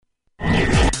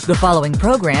The following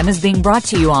program is being brought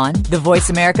to you on the Voice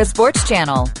America Sports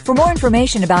Channel. For more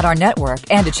information about our network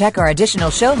and to check our additional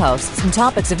show hosts and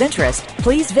topics of interest,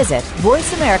 please visit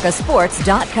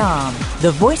voiceamericasports.com.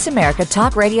 The Voice America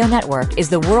Talk Radio Network is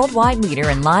the worldwide leader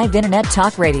in live Internet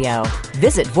talk radio.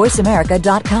 Visit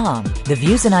voiceamerica.com. The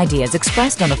views and ideas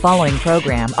expressed on the following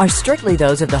program are strictly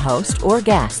those of the host or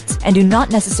guests and do not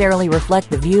necessarily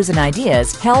reflect the views and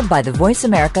ideas held by the Voice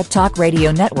America Talk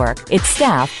Radio Network, its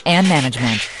staff, and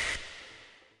management.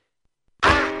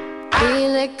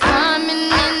 Feel it coming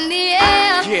in the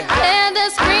air. Hear the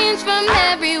screams from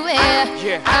everywhere.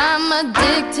 I'm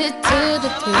addicted to the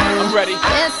thrill. I'm ready.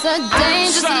 It's a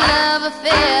dangerous love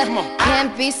affair.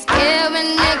 Can't be scared when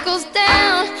it goes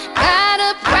down. Got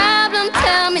a problem?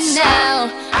 Tell me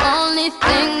now. Only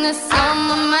thing that's on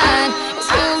my mind is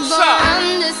who's gonna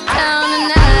run this town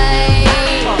tonight.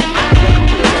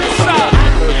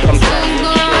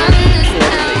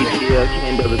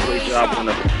 Ken does a great job on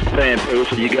the fan page,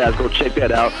 so you guys go check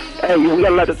that out. Hey, we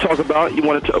got a lot to talk about. You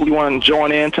want to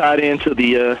join in, tie it into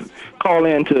the call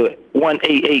in to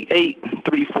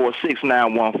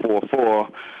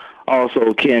 1-888-346-9144.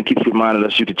 Also, Ken keeps reminding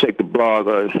us you can check the blog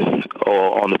or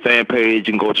on the fan page.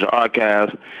 You can go to the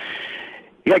archives.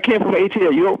 You got Ken from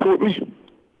ATL. You up with me?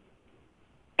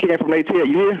 Ken from ATL,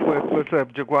 you here? What's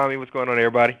up, Kwamie? What's going on,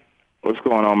 everybody? What's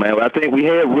going on, man? Well, I think we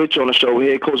had Rich on the show.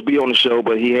 We had Coach B on the show,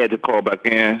 but he had to call back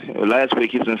in. Last week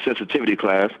he was in sensitivity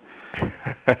class.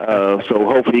 So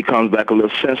hopefully he comes back a little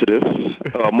sensitive,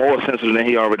 more sensitive than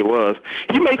he already was.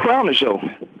 He may cry on the show.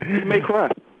 He may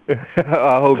cry.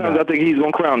 I hope not. I think he's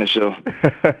going to cry on the show.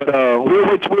 But we'll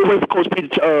wait for Coach B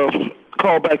to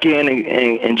call back in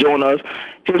and join us.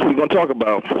 Here's what we're going to talk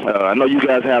about. I know you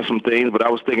guys have some things, but I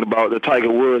was thinking about the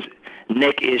Tiger Woods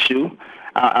neck issue.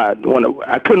 I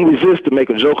couldn't resist to make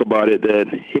a joke about it that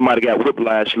he might have got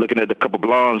whiplash looking at a couple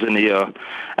blondes in the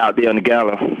out there in the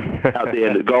gala, out there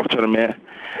in the golf tournament.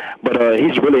 But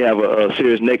he's really have a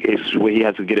serious neck issue where he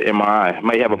has to get an MRI.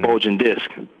 May have a bulging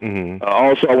disc. Mm-hmm.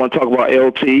 Also, I want to talk about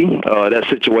LT, that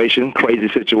situation, crazy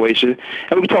situation.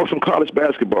 And we can talk some college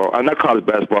basketball. Not college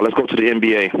basketball. Let's go to the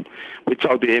NBA. We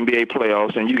talk the NBA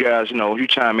playoffs, and you guys, you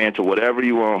chime in to whatever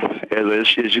you want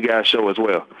as you guys show as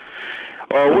well.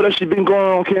 What else you been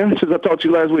going on, Ken, since I talked to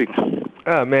you last week?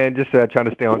 Man, just trying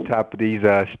to stay on top of these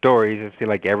stories. It seems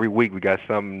like every week we got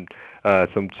some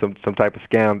type of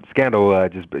scandal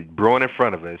just brewing in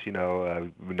front of us.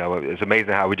 It's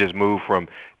amazing how we just moved from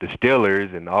the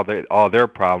Steelers and all their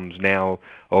problems now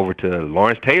over to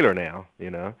Lawrence Taylor now.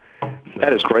 So,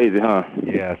 that is crazy, huh?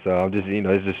 Yeah. So I'm just,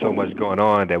 there's just so much going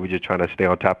on that we're just trying to stay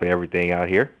on top of everything out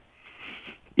here.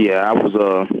 Yeah, I was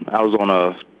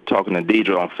on talking to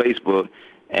Deidre on Facebook,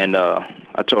 and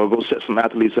I told her go set some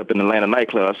athletes up in the Atlanta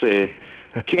nightclub. I said,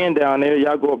 Ken down there,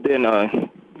 y'all go up there and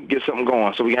get something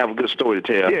going so we can have a good story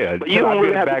to tell. Yeah, but you don't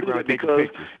really have to do it because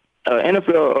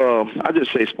NFL, I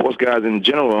just say sports guys in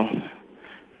general,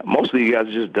 most of you guys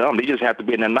are just dumb. They just have to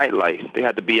be in the nightlife. They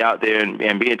have to be out there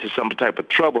and be into some type of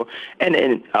trouble. And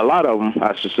a lot of them,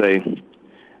 I should say,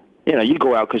 you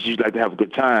go out because you like to have a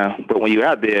good time, but when you're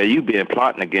out there, you being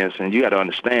plotting against, and you got to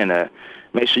understand that.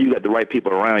 Make sure you got the right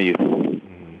people around you.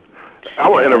 I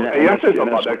want to I said something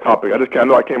about that topic. I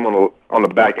know I came on the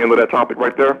back end of that topic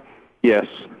right there. Yes.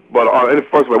 But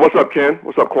first of all, what's up, Ken?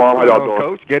 What's up, Kwam? How y'all doing?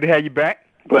 Coach, good to have you back.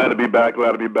 Glad to be back.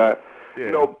 Yeah.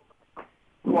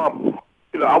 Kwam,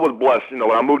 I was blessed. When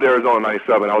I moved to Arizona in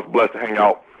 '97, I was blessed to hang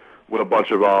out with a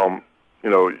bunch of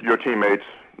your teammates,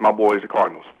 my boys, the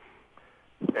Cardinals.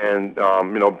 And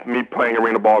me playing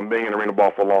arena ball and being in arena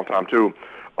ball for a long time too.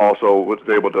 Also was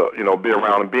able to, be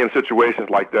around and be in situations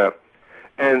like that.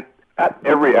 And not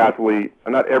every athlete,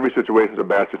 and not every situation is a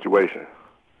bad situation.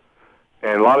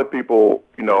 And a lot of people,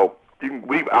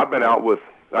 I've been out with,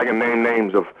 I can name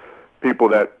names of people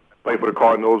that play for the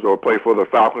Cardinals or play for the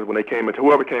Falcons when they came into,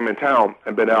 whoever came in town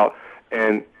and been out.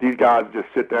 And these guys just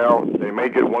sit down. They may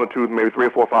get one or two, maybe 3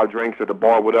 or 4 or 5 drinks at the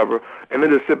bar, whatever, and then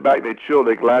just sit back. They chill.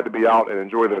 They're glad to be out and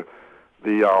enjoy the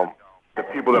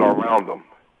people that are around them.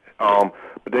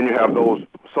 But then you have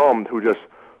some who just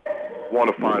want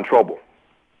to find trouble.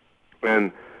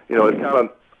 And, it's kind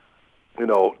of,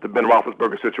 the Ben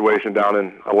Roethlisberger situation down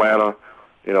in Atlanta,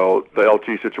 the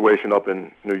LT situation up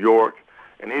in New York,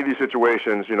 and any of these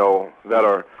situations,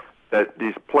 that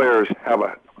these players have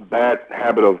a bad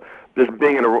habit of just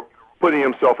putting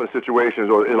himself in situations,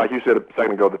 or like you said a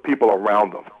second ago, the people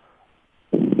around them.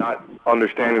 Not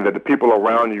understanding that the people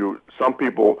around you, some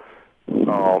people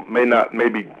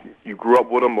maybe you grew up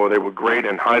with them or they were great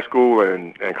in high school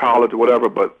and college or whatever,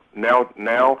 but now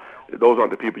those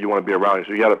aren't the people you want to be around.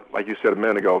 So you got to, like you said a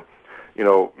minute ago,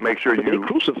 make sure you.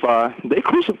 They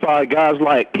crucify guys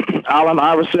like Allen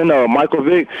Iverson or Michael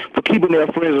Vick for keeping their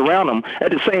friends around them.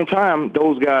 At the same time,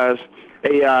 those guys,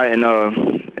 AI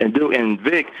and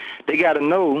Vic, they got to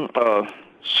know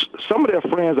some of their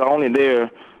friends are only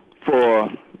there for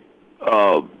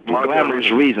glamorous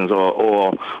reasons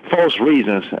or false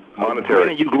reasons.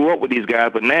 Monetary. You grew up with these guys,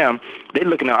 but now they're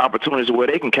looking at opportunities where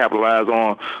they can capitalize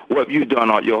on what you've done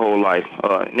all your whole life.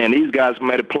 And these guys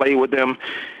might have played with them.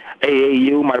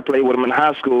 AAU might have played with them in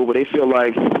high school, but they feel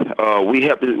like we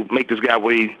have to make this guy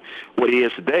what he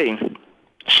is today.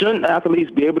 Shouldn't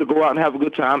athletes be able to go out and have a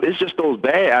good time? It's just those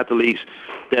bad athletes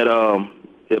that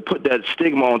put that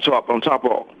stigma on top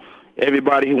of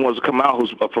everybody who wants to come out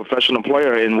who's a professional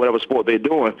player in whatever sport they're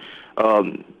doing.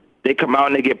 They come out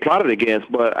and they get plotted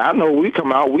against. But I know we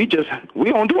come out, we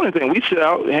don't do anything. We sit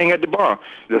out, hang at the bar,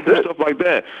 do stuff like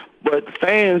that. But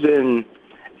fans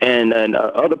and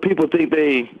other people think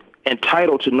they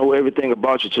entitled to know everything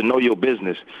about you, to know your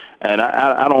business. And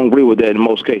I don't agree with that in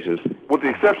most cases. With the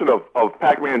exception of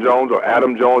Pac-Man Jones or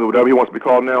Adam Jones or whatever he wants to be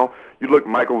called now, you look at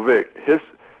Michael Vick, his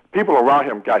people around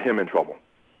him got him in trouble.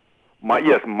 Mike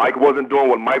wasn't doing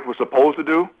what Mike was supposed to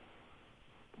do,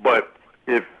 but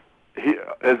if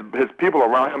his people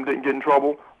around him didn't get in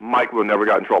trouble, Mike would have never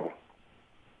got in trouble.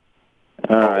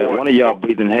 All right, one of y'all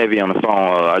breathing heavy on the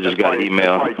phone. I just got an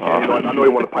email. I know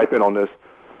you want to pipe in on this.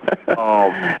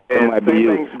 And might be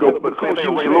you. But same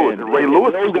thing with Ray Lewis. Ray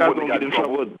Lewis, those guys don't get in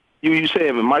trouble. You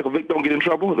saying if Michael Vick don't get in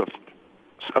trouble?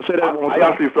 I say that one more time. I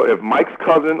actually feel if Mike's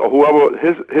cousin or whoever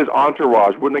his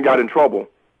entourage wouldn't have got in trouble,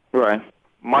 right?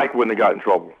 Mike wouldn't have got in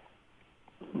trouble.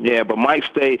 Yeah, but Mike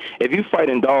if you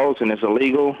fighting dogs and it's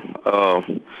illegal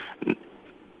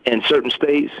in certain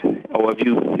states, or if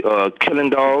you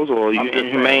killing dogs or you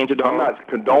inhumane to dogs. I'm not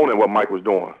condoning what Mike was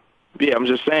doing. Yeah, I'm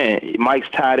just saying Mike's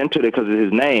tied into it because of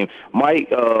his name. Mike,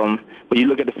 when you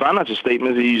look at the financial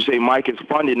statements, you say Mike is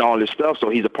funding all this stuff, so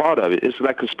he's a part of it. It's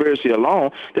like conspiracy alone.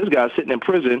 This guy's sitting in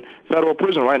prison, federal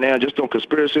prison right now, just on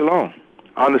conspiracy alone.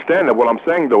 I understand that. What I'm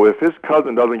saying, though, if his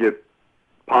cousin doesn't get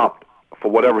popped for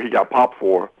whatever he got popped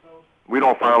for, we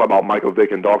don't find out about Michael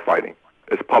Vick and dogfighting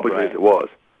as publicly as it was.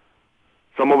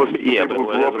 Some of us people who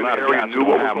grew up in the area knew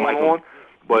what was going on,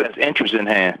 but that's interest in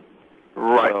hand.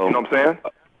 Right, you know what I'm saying?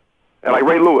 And like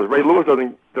Ray Lewis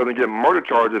doesn't get murder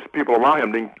charges. People around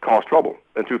him didn't cause trouble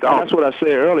in 2000. That's what I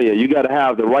said earlier. You got to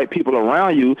have the right people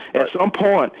around you. At some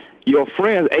point, your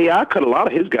friends, AI cut a lot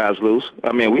of his guys loose.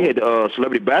 I mean, we had a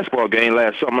celebrity basketball game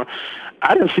last summer.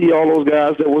 I didn't see all those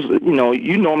guys that was,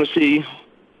 you normally see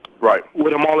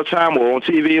with him all the time or on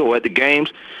TV or at the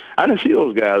games. I didn't see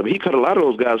those guys. But he cut a lot of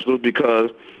those guys loose because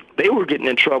they were getting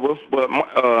in trouble. But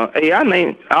Allen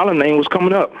name was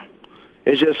coming up.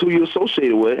 It's just who you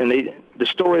associated with, and the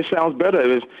story sounds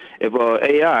better if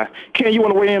AI. Ken, you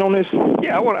want to weigh in on this?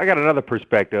 Yeah, I got another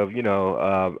perspective.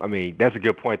 I mean, that's a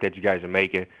good point that you guys are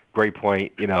making. Great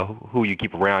point. Who you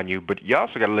keep around you, but you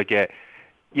also got to look at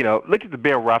the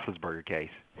Ben Roethlisberger case.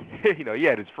 He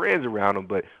had his friends around him,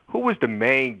 but who was the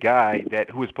main guy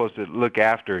who was supposed to look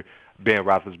after Ben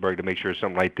Roethlisberger to make sure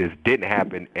something like this didn't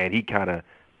happen, and he kind of,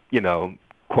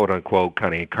 quote unquote,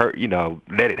 kind of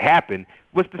let it happen,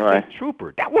 was the state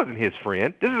trooper. That wasn't his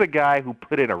friend. This is a guy who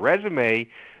put in a resume,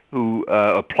 who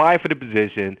applied for the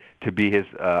position to be his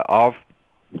off-duty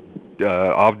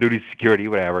security,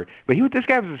 whatever. But this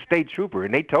guy was a state trooper,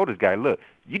 and they told this guy, look,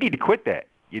 you need to quit that,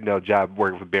 job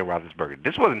working for Ben Roethlisberger.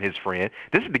 This wasn't his friend.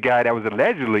 This is the guy that was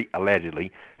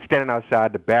allegedly standing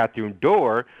outside the bathroom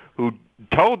door who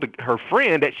told her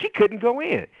friend that she couldn't go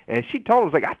in. And she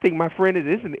told us, I think my friend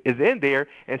is in there,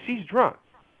 and she's drunk.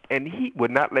 And he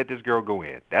would not let this girl go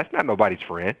in. That's not nobody's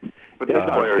friend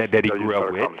that he grew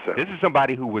up with. This is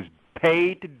somebody who was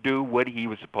paid to do what he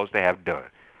was supposed to have done.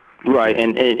 Right,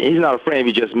 and he's not a friend if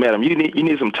you just met him. You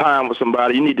need some time with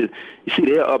somebody. You see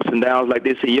their ups and downs like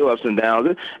they see your ups and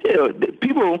downs.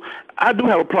 People, I do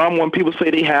have a problem when people say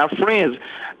they have friends.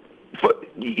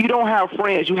 You don't have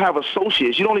friends, you have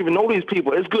associates. You don't even know these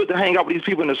people. It's good to hang out with these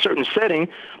people in a certain setting,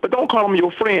 but don't call them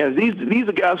your friends. These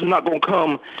are guys who are not going to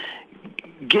come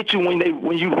get you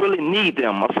when you really need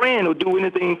them. A friend will do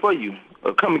anything for you.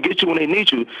 Or come and get you when they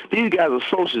need you. These guys are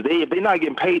associates. If they're not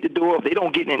getting paid to do it, if they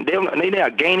don't get in, they're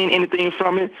not gaining anything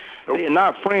from it. They're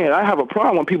not friends. I have a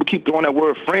problem when people keep throwing that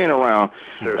word friend around.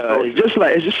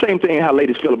 It's the same thing how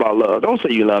ladies feel about love. Don't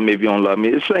say you love me if you don't love me.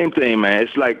 It's the same thing, man.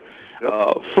 It's like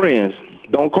friends.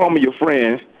 Don't call me your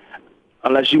friend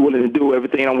unless you're willing to do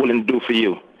everything I'm willing to do for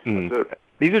you.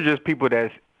 These are just people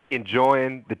that's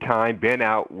enjoying the time being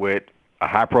out with a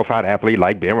high-profile athlete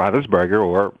like Ben Roethlisberger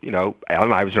or,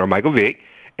 Allen Iverson or Michael Vick,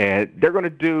 and they're going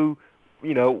to do,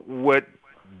 what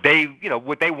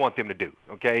what they want them to do.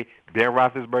 Okay, Ben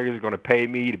Roethlisberger is going to pay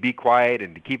me to be quiet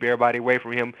and to keep everybody away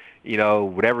from him.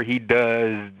 Whatever he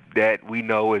does that we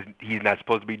know is he's not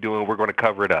supposed to be doing, we're going to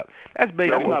cover it up. That's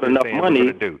basically what they're saying we're going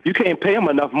to do. You can't pay him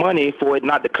enough money for it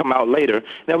not to come out later.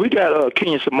 Now we got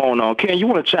Ken Simone on. Ken, you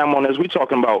want to chime on this? We're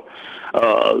talking about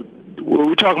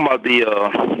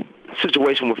the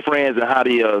situation with friends and how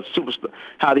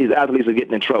how these athletes are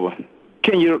getting in trouble.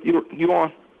 Ken, you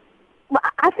on? Well,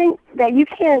 I think that you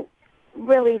can't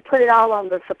really put it all on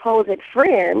the supposed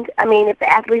friend. I mean, if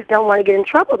the athletes don't want to get in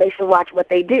trouble, they should watch what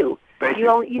they do.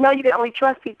 You can only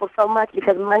trust people so much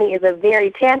because money is a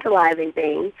very tantalizing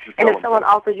thing. And if someone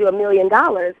offers you $1 million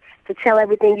to tell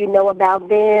everything you know about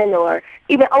Ben or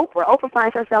even Oprah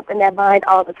finds herself in that bind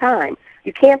all the time.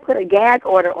 You can't put a gag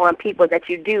order on people that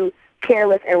you do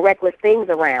careless and reckless things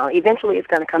around. Eventually, it's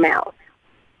going to come out.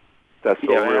 That's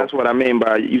that's what I mean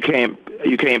by you can't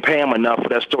pay him enough for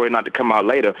that story not to come out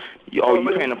later. You're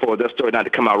paying him for that story not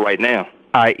to come out right now.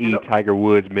 I.e. Tiger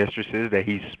Woods' mistresses that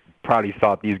he's probably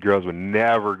thought these girls would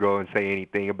never go and say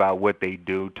anything about what they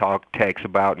do, text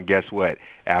about, and guess what?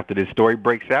 After this story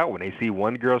breaks out, when they see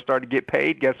one girl start to get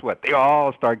paid, guess what? They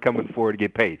all start coming forward to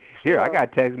get paid. Here, I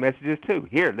got text messages too.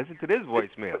 Here, listen to this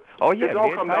voicemail. Oh yeah,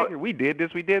 me and Tiger, we did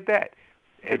this, we did that.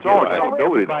 It's all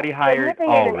everybody hired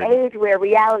all of it. We're living in an age where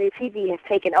reality TV has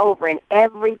taken over and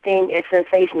everything is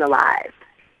sensationalized.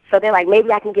 So they're like,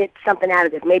 maybe I can get something out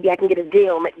of this. Maybe I can get a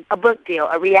deal, a book deal,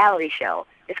 a reality show.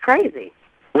 It's crazy.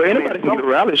 Well, anybody can get a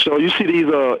reality show. You see these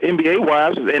NBA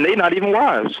wives, and they're not even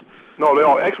wives. No, they're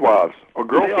all ex-wives or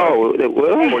girlfriends.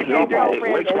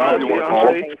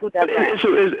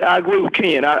 I agree with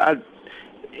Ken.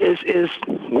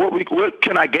 What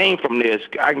can I gain from this?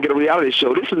 I can get a reality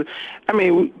show.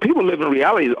 People live in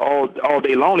reality all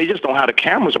day long. They just don't have the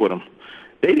cameras with them.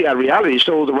 They got reality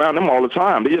shows around them all the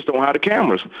time. They just don't have the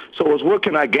cameras. So it's what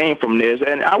can I gain from this?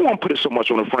 And I won't put it so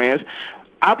much on the friends.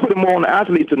 I put it more on the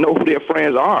athletes to know who their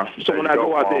friends are. So when I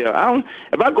go out there,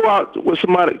 if I go out with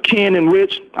somebody, Ken and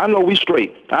Rich, I know we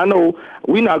straight. I know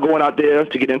we not going out there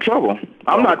to get in trouble.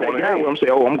 I'm not that guy where I'm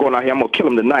saying, I'm going out here, I'm gonna kill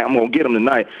him tonight, I'm gonna get him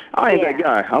tonight. I ain't that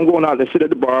guy. I'm going out there, sit at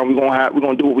the bar, and we're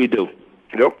gonna do what we do.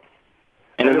 Yep.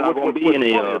 And it's not gonna be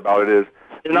any about it is.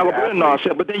 It's not gonna be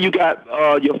nonsense. But then you got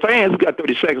your fans. We got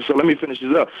 30 seconds, so let me finish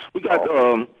this up. We got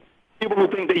people who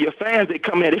think they're your fans. They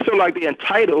come in, they feel like they're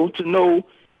entitled to know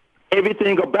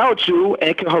everything about you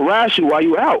and can harass you while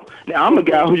you're out. Now, I'm a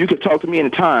guy who you can talk to me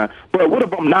anytime, but what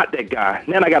if I'm not that guy?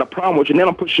 Then I got a problem with you, and then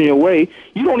I'm pushing you away.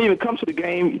 You don't even come to the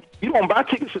game. You don't buy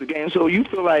tickets to the game, so you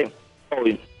feel like,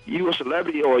 you a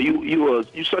celebrity or you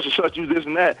such and such, you this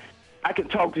and that. I can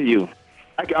talk to you.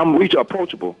 I'm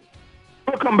approachable.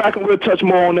 We'll come back and we'll touch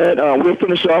more on that. We'll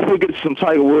finish off. We'll get some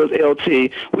Tiger Woods, LT.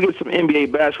 We'll get some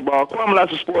NBA basketball. Kwamie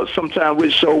Lassiters Sports, sometime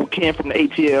Rich Show, Ken from the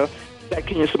ATL. That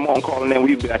Ken Simone calling in.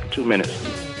 We'll be back in 2 minutes.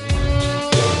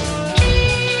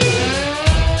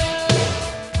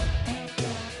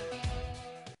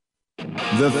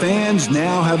 The fans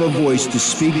now have a voice to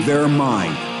speak their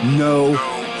mind. No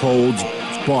holds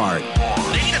barred.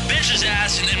 They need to bench his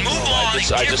ass and move on.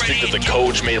 I just think that the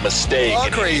coach made a mistake. All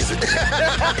crazy.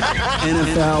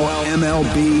 NFL,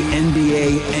 MLB,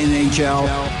 NBA, NHL.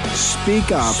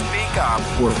 Speak up. Speak up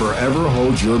or forever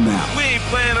hold your mouth. We ain't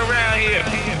playing around here.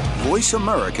 Voice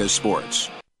America Sports.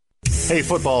 Hey,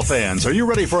 football fans, are you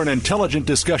ready for an intelligent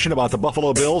discussion about the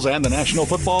Buffalo Bills and the National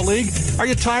Football League? Are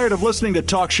you tired of listening to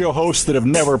talk show hosts that have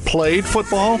never played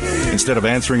football? Instead of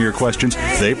answering your questions,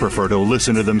 they prefer to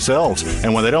listen to themselves.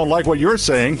 And when they don't like what you're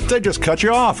saying, they just cut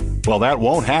you off. Well, that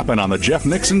won't happen on the Jeff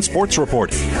Nixon Sports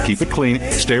Report. Keep it clean,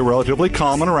 stay relatively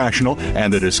calm and rational,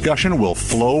 and the discussion will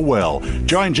flow well.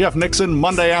 Join Jeff Nixon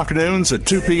Monday afternoons at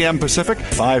 2 p.m. Pacific,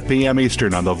 5 p.m.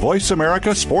 Eastern on the Voice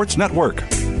America Sports Network.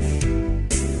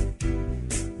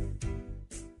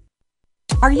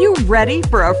 Are you ready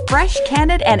for a fresh,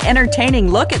 candid, and entertaining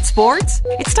look at sports?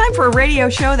 It's time for a radio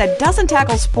show that doesn't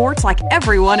tackle sports like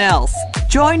everyone else.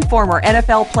 Join former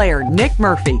NFL player Nick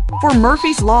Murphy for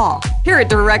Murphy's Law. Hear it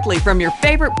directly from your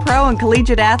favorite pro and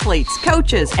collegiate athletes,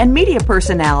 coaches, and media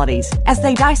personalities as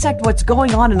they dissect what's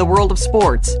going on in the world of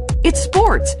sports. It's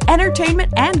sports,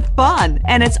 entertainment, and fun,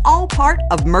 and it's all part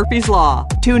of Murphy's Law.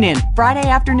 Tune in Friday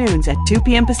afternoons at 2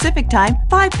 p.m. Pacific Time,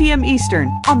 5 p.m. Eastern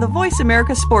on the Voice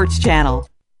America Sports Channel.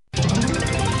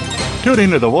 Tune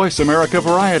in to the Voice America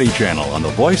Variety Channel on the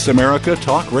Voice America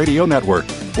Talk Radio Network.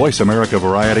 Voice America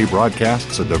Variety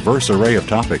broadcasts a diverse array of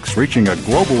topics reaching a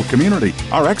global community.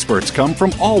 Our experts come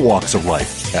from all walks of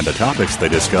life, and the topics they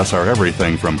discuss are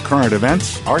everything from current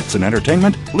events, arts and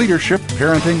entertainment, leadership,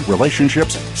 parenting,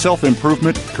 relationships,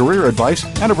 self-improvement, career advice,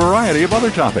 and a variety of other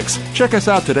topics. Check us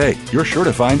out today. You're sure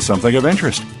to find something of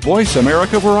interest. Voice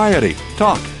America Variety.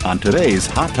 Talk on today's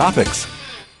hot topics.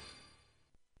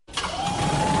 The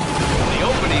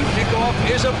opening kickoff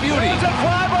is a beauty. It's a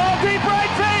fly ball deep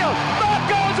right field. Back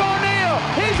goes O'Neal.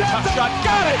 He's at the shot.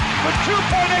 Got it with 2.8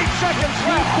 seconds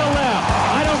left to left.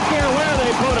 I don't care where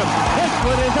they put him. This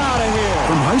one is out of here.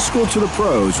 From high school to the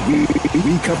pros,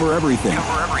 we cover everything.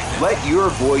 Let your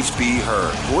voice be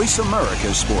heard. Voice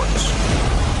America Sports.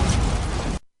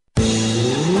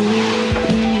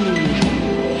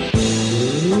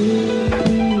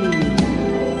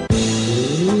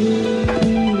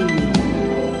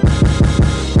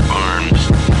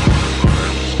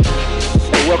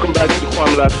 Welcome back to the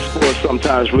Kwamie Lassiters Sports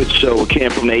Sometimes Rich Show with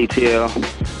Ken from the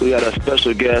ATL. We got a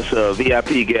special guest,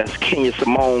 VIP guest, Kenya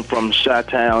Simone from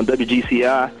Chi-Town,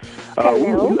 WGCI.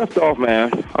 We left off,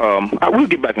 man. We'll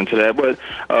get back into that, but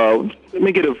let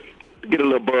me get a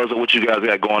little buzz of what you guys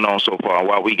got going on so far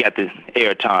while we got the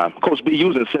air time. Coach B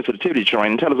using sensitivity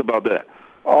training. Tell us about that.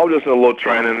 Oh, I'm just in a little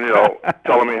training,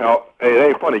 telling me how. Hey, it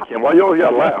ain't funny, Kim. Why you always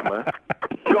gotta laugh, man?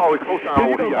 You always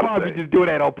co-sign what you gotta say. Just doing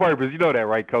that on purpose. You know that,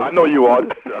 right, Coach? I know you are. You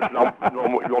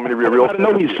want me to be real? I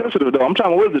know he's sensitive, though. I'm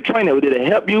trying to. What was the training? Did it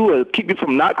help you or keep you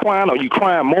from not crying, or you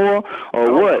crying more,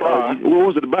 or what? What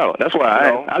was it about? That's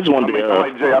why I just wanted to.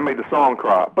 Like Jay, I made the song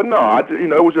cry, but no,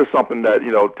 it was just something that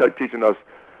teaching us,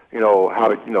 how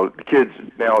to, the kids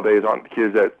nowadays aren't the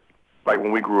kids that like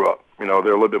when we grew up. They're a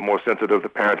little bit more sensitive. The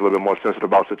parents are a little bit more sensitive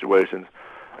about situations.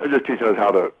 They're just teaching us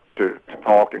how to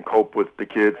talk and cope with the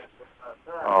kids,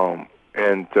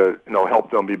 and to help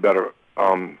them be better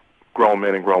grown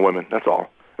men and grown women. That's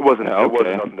all. It wasn't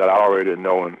something that I already didn't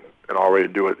know and already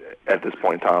do it at this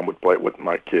point in time with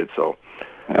my kids. So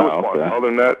it was fun. Other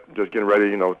than that, just getting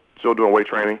ready. Still doing weight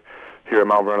training here at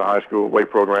Mount Vernon High School weight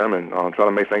program and trying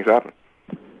to make things happen.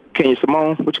 Kenya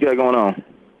Simone, what you got going on?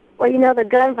 Well, the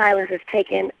gun violence is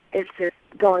just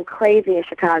going crazy in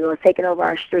Chicago. It's taking over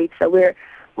our streets. So we're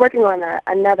working on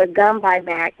another gun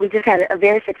buyback. We just had a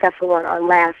very successful one on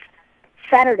last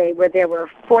Saturday where there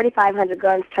were 4,500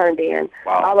 guns turned in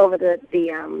all over there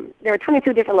were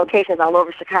 22 different locations all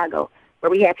over Chicago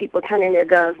where we had people turn in their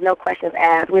guns, no questions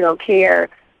asked. We don't care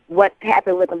what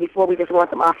happened with them before. We just want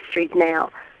them off the streets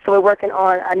now. So we're working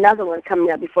on another one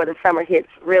coming up before the summer hits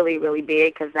really, really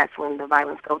big because that's when the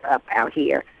violence goes up out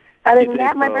here. Other than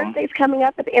that, my birthday's coming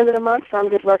up at the end of the month, so I'm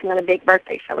just working on a big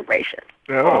birthday celebration.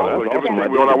 We're on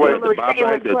our way.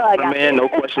 Man, no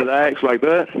questions asked like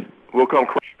that. We'll come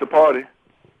crash the party.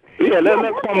 Yeah, let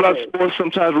Kwamie Lassiters Sports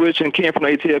Sometimes Rich and Ken from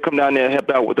ATL come down there and help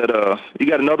out with that. You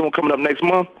got another one coming up next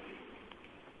month?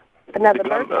 Another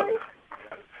birthday?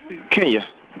 Kenya.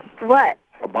 What?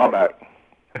 A buyback.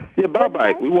 Yeah,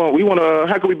 buyback. We want to.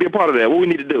 How can we be a part of that? What we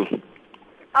need to do?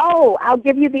 Oh, I'll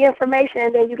give you the information,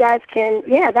 and then you guys can,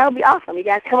 that would be awesome. You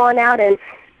guys come on out and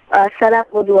set up.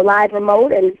 We'll do a live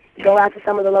remote and go out to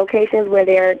some of the locations where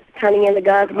they're turning in the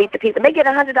guns, meet the people. They get a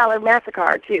 $100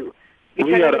 MasterCard, too.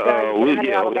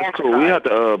 That's cool. We have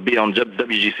to be on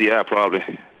WGCI probably.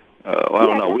 I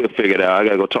don't know. We'll figure it out. I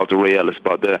got to go talk to Ray Ellis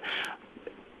about that.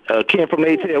 Ken from the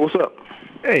ATL, what's up?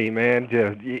 Hey, man,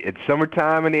 it's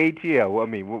summertime in the ATL. Well, I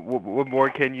mean, what more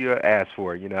can you ask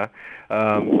for, You got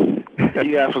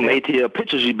some ATL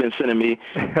pictures you've been sending me.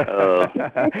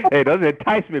 Hey, those are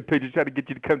enticement pictures trying to get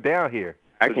you to come down here.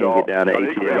 I can't get down to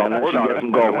ATL. We're not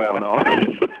some going on.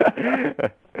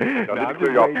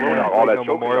 All that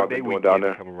Memorial Day weekend down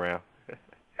there. Come around.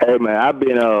 Hey, man, I've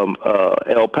been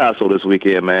El Paso this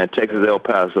weekend, man. Texas, El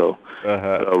Paso.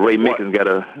 Ray Mickens got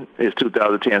his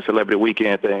 2010 Celebrity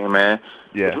Weekend thing, man.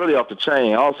 Yeah. It's really off the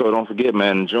chain. Also, don't forget,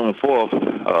 man, June 4th,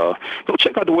 go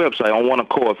check out the website on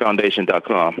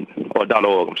oneacordfoundation.com or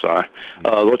 .org, I'm sorry.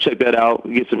 Go check that out.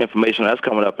 Get some information. That's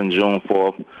coming up in June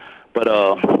 4th. But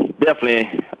definitely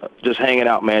just hanging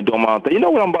out, man, doing my own thing. You know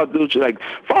what I'm about to do? Like,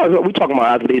 we talking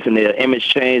about athletes and their image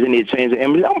change, they need to change their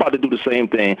image. I'm about to do the same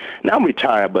thing. Now I'm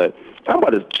retired, but I'm about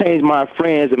to change my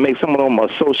friends and make some of them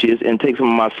associates and take some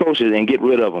of my associates and get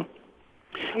rid of them.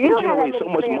 We generate so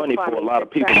much money for a lot of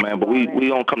people, man, but we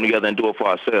don't come together and do it for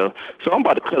ourselves. So I'm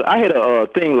about to cut. I had a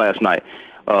thing last night.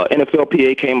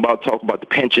 NFLPA came about talk about the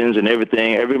pensions and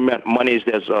everything. Every money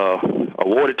that's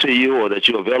awarded to you or that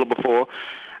you're available for.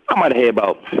 I might have had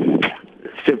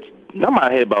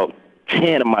about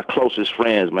 10 of my closest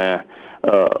friends, man,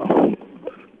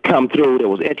 come through that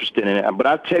was interested in it. But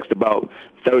I text about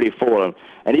 34 of them.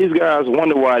 And these guys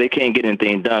wonder why they can't get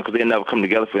anything done because they never come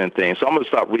together for anything. So I'm going to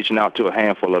stop reaching out to a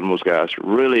handful of those guys,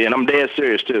 really. And I'm dead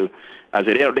serious, too. I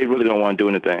said, they really don't want to do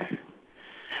anything.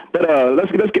 But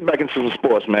let's get back into some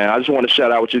sports, man. I just want to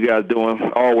shout out what you guys doing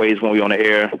always when we're on the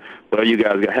air. Whatever you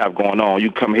guys have going on, you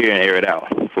come here and air it out,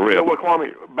 for real. You know what,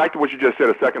 Kwamie, back to what you just said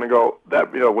a second ago,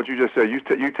 that, what you just said, you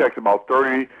text about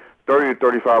 30 to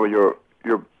 35 of your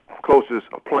closest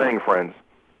playing friends,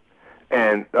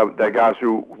 and that guys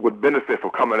who would benefit from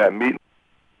coming to that meeting.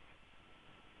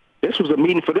 This was a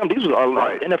meeting for them. These were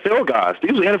NFL guys.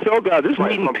 These were NFL guys. This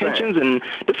meeting pensions and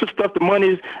this is stuff. The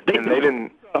money's they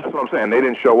didn't. That's what I'm saying. They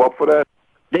didn't show up for that.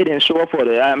 They didn't show up for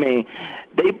that. I mean,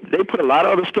 they put a lot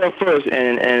of other stuff first,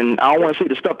 and I don't want to say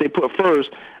the stuff they put first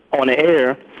on the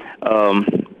air,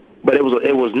 but it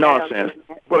was nonsense.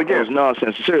 Well, again, it was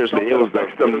nonsense. Seriously, it was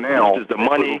the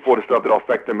money for the stuff that'll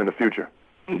affect them in the future.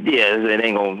 Yeah, it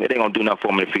ain't gonna do nothing for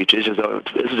them in the future. It's just a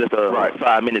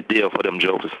 5-minute deal for them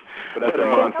jokers. But that's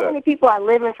the so many people are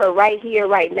living for right here,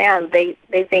 right now. They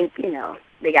think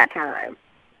they got time.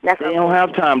 They don't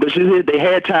have time. This is it. They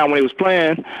had time when they was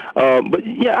playing. But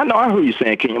yeah, I heard you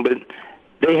saying, Kenyon, but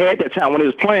they had that time when they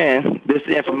was playing. This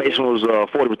information was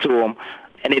afforded to them,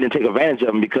 and they didn't take advantage of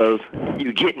them because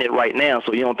you're getting it right now,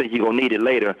 so you don't think you're going to need it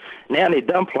later. Now they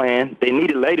done playing. They need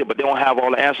it later, but they don't have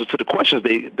all the answers to the questions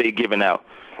they giving out.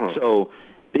 So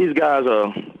these guys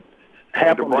are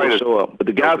happy to show up. But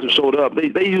the guys who showed up,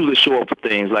 they usually show up for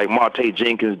things like Marte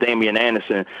Jenkins, Damian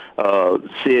Anderson,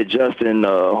 Sid Justin,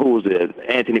 who was there?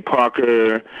 Anthony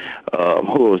Parker,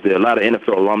 who was there? A lot of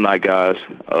NFL alumni guys.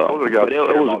 But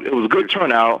it was a good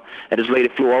turnout, and this lady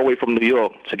flew all the way from New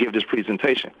York to give this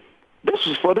presentation. This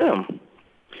was for them.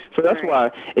 So that's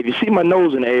why, if you see my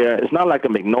nose in the air, it's not like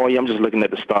I'm ignoring you. I'm just looking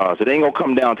at the stars. It ain't going to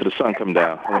come down till the sun come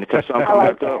down. When the sun come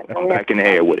back up, I'm back in the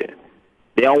air with it.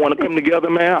 They don't want to come together,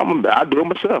 man. I'll do it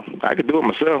myself. I could do it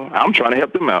myself. I'm trying to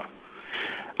help them out.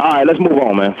 All right, let's move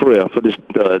on, man, for real, for this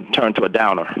turn to a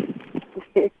downer.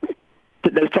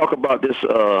 Let's talk about this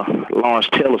Lawrence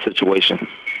Taylor situation.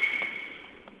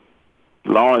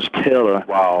 Lawrence Taylor.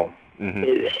 Wow.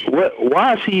 Mm-hmm.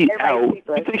 Why is he out?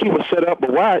 You think he was set up,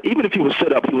 but why? Even if he was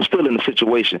set up, he was still in the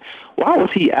situation. Why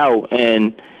was he out?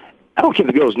 And I don't care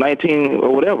if the girl was 19 or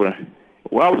whatever.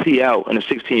 Why was he out and a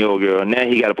 16-year-old girl, and now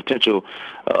he got a potential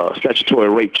statutory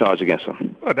rape charge against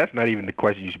him? Well, that's not even the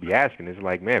question you should be asking. It's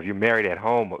like, man, if you're married at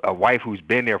home, a wife who's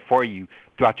been there for you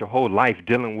throughout your whole life,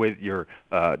 dealing with your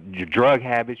drug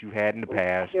habits you've had in the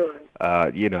past,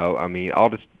 I mean, all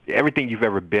this, everything you've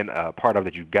ever been a part of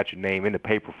that you got your name in the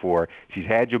paper for, she's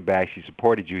had your back, she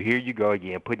supported you. Here you go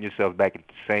again, putting yourself back in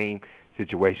the same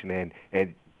situation.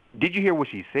 And did you hear what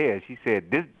she said? She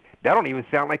said, that don't even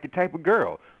sound like the type of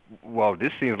girl. Well,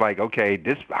 this seems like, okay,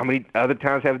 how many other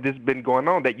times have this been going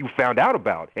on that you found out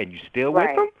about and you still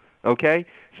with them? Okay?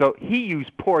 So he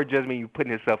used poor judgment. You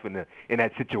putting himself in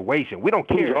that situation. We don't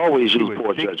care. He's always used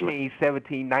poor 16, judgment.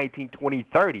 17, 19, 20,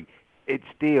 30. It's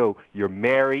still, you're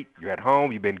married, you're at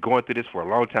home, you've been going through this for a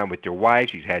long time with your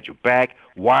wife, she's had your back.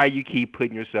 Why you keep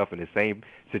putting yourself in the same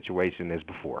situation as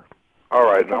before? All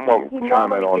right, I'm going to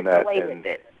comment on that.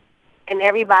 And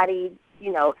everybody,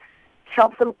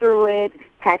 helps him through it,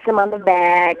 pats him on the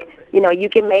back, you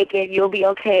can make it, you'll be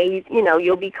okay,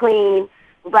 you'll be clean.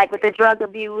 Like with the drug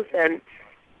abuse, and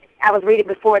I was reading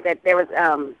before that there was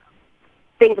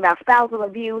things about spousal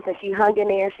abuse, and she hung in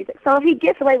there. So if he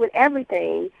gets away with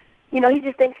everything, he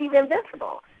just thinks he's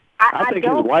invincible. I think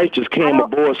his wife just came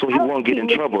aboard so he won't get in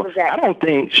trouble. I don't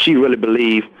think she really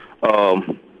believed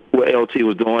what LT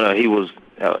was doing, or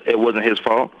it wasn't his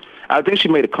fault. I think she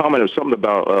made a comment or something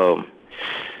about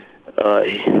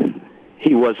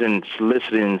he wasn't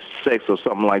soliciting sex or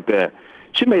something like that.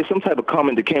 She made some type of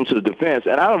comment that came to the defense,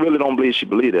 and I really don't believe she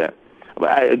believed that. But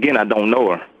I don't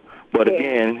know her. But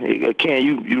again, Ken,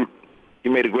 you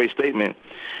made a great statement.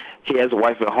 He has a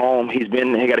wife at home. He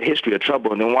got a history of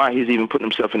trouble, and then why he's even putting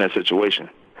himself in that situation?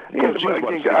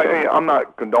 I'm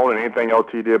not condoning anything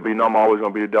LT did, but I'm always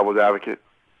going to be the devil's advocate.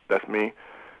 That's me.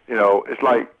 It's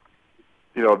like,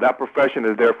 that profession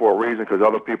is there for a reason because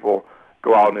other people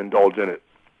go out and indulge in it.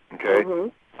 Okay.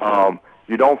 Mm-hmm.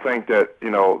 You don't think that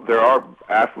there are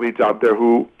athletes out there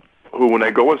who when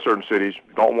they go in certain cities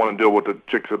don't want to deal with the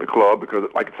chicks at the club because,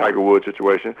 like a Tiger Woods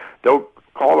situation, they'll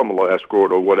call them a little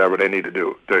escort or whatever they need to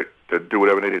do to do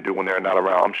whatever they need to do when they're not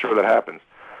around. I'm sure that happens.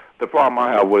 The problem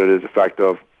I have with it is the fact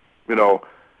of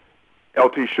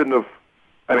LT shouldn't have.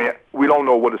 I mean, we don't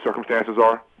know what the circumstances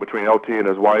are between LT and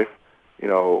his wife,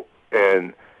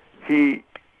 and he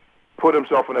put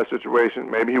himself in that situation.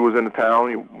 Maybe he was in the town,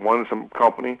 he wanted some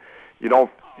company.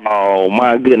 Oh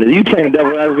my goodness! You playing the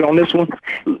devil advocate on this one?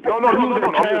 No. I'm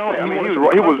just saying. I mean, he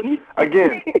was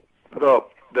again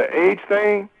the age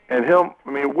thing and him.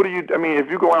 I mean, if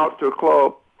you go out to a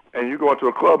club and you go into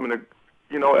a club and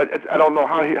I don't know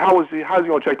how's he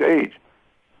going to check the age?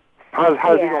 How's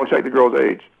he going to check the girl's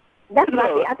age? That's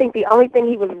what I think the only thing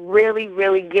he was really,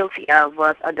 really guilty of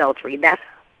was adultery. That's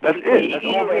it. That's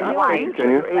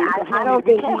I don't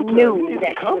think he knew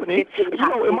that company.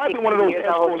 It might be one of those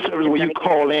escort services where you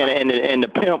call in and the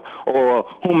pimp or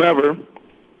whomever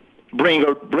bring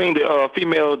the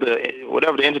female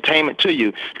the entertainment to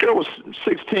you. The girl was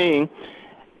 16.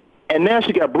 And now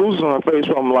she got bruises on her face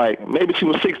from maybe she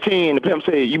was 16. The pimp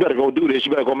said, "You better go do this.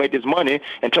 You better go make this money."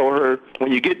 And told her,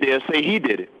 when you get there, say he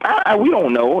did it. We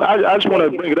don't know. I just want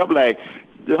to bring it up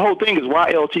the whole thing is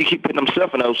why LT keep putting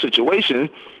himself in those situations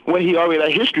when he already had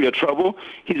a history of trouble.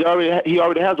 He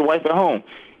already has a wife at home.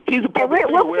 He's a public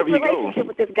figure wherever he goes. What was his relationship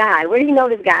with this guy? Where do you know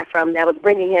this guy from that was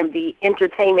bringing him the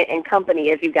entertainment and company,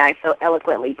 as you guys so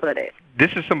eloquently put it?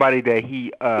 This is somebody that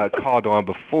he called on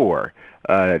before.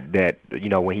 That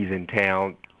when he's in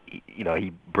town,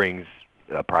 he brings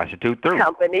a prostitute through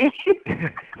company.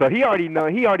 So he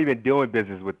already been doing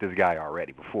business with this guy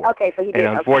already before. Okay, so he did.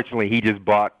 And unfortunately, he just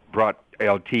brought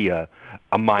LT a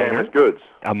minor,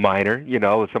 a minor.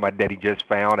 Somebody that he just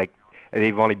found.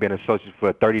 They've only been associates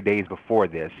for 30 days before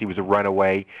this. He was a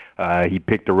runaway. He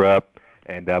picked her up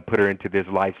and put her into this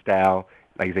lifestyle.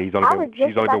 Like I said,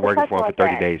 she's only been working for him for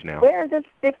 30 days now. Where is this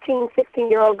 15,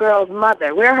 16-year-old girl's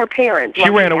mother? Where are her parents? She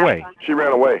ran away. She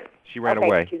ran away. She ran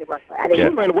away with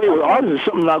ours.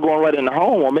 Something not going right in the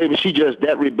home, or maybe she just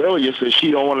that rebellious that she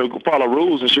don't want to follow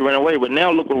rules and she ran away. But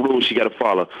now look what rules she got to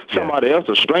follow. Somebody else,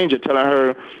 a stranger, telling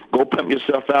her go pimp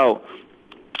yourself out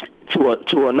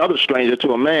to another stranger,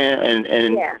 to a man, and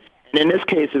in this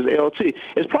case is LT.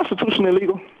 Is prostitution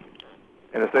illegal?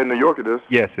 In the state of New York, it is.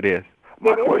 Yes, it is.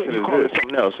 My question is this: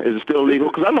 something else. Is it still illegal?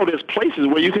 Because I know there's places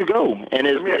where you could go, and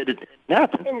it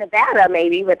happens. In Nevada,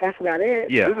 maybe, but that's about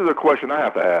it. Yeah. This is a question I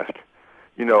have to ask.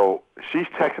 She's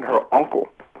texting her uncle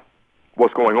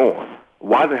what's going on.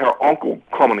 Why isn't her uncle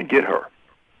coming to get her?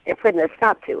 And putting a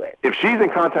stop to it. If she's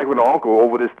in contact with her uncle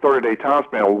over this 30-day time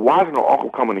span, why isn't her uncle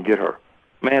coming to get her?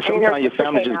 Man, sometimes your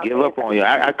family just give up on you.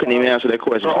 I couldn't even answer that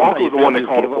question. Her uncle's the one that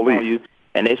called the police.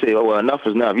 And they say, oh, well, enough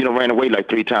is enough. You done ran away like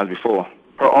 3 times before.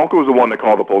 Her uncle's the one that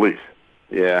called the police.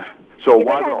 Yeah. So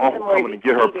why is her uncle coming to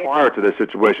get her prior to this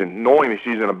situation, knowing that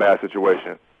she's in a bad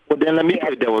situation? Well, then let me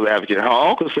play devil's advocate. Her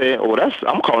uncle said, oh,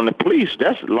 I'm calling the police.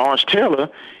 That's Lawrence Taylor.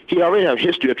 He already have a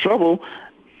history of trouble.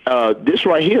 This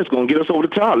right here is going to get us over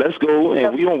the top. Let's go,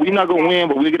 and we're not going to win,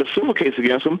 but we'll get a civil case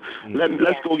against him.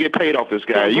 Let's go get paid off this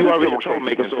guy. You already a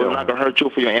troublemaker, so it's not going to hurt you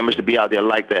for your image to be out there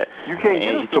like that. You can't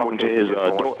get a civil case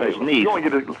against his niece. You don't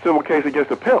get a civil case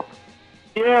against a pimp.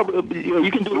 Yeah, but you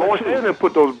can do Lawrence Taylor didn't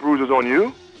put those bruises on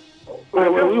you.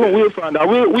 We'll find out.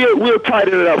 We'll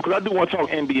tighten it up, because I do want to talk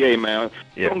NBA, man.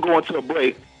 Yeah. I'm going to a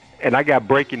break. And I got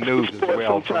breaking news as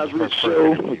well. Sometimes we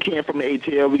show Ken from the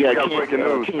ATL. We got breaking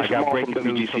news. I got breaking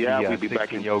news from the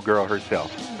 16-year-old girl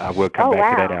herself. We'll come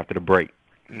back to that after the break.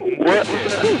 What?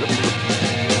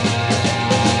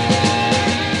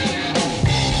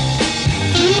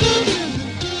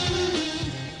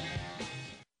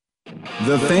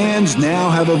 The fans now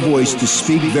have a voice to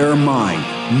speak their mind.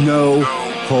 No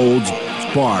holds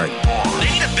barred. They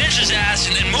need to bench his ass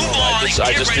and move on.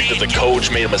 I just think that the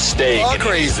coach made a mistake. All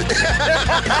crazy.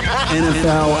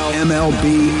 NFL,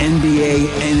 MLB, NBA,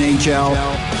 NHL.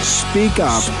 Speak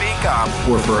up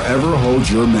or forever hold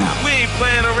your mouth. We ain't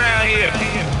playing around here.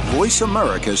 Voice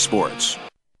America Sports.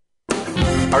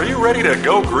 Are you ready to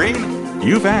go green?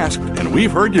 You've asked, and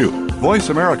we've heard you. Voice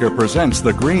America presents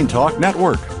the Green Talk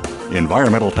Network.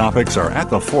 Environmental topics are at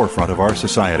the forefront of our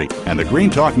society, and the Green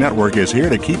Talk Network is here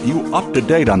to keep you up to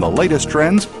date on the latest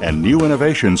trends and new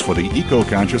innovations for the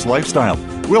eco-conscious lifestyle.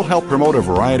 We'll help promote a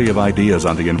variety of ideas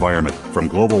on the environment, from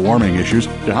global warming issues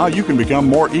to how you can become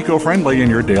more eco-friendly in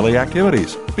your daily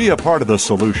activities. Be a part of the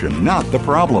solution, not the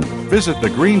problem. Visit the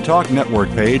Green Talk Network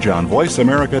page on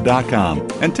voiceamerica.com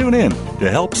and tune in to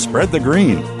help spread the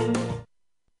green.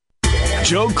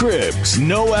 Joe Cribbs,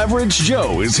 No Average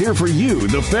Joe, is here for you,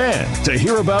 the fan, to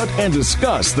hear about and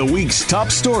discuss the week's top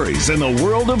stories in the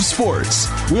world of sports.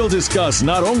 We'll discuss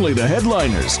not only the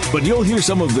headliners, but you'll hear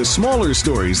some of the smaller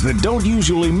stories that don't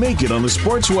usually make it on the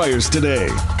sports wires today.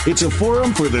 It's a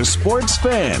forum for the sports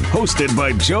fan, hosted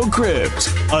by Joe Cribbs,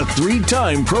 a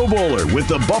 3-time Pro Bowler with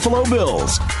the Buffalo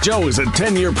Bills. Joe is a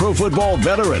 10-year pro football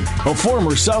veteran, a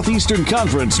former Southeastern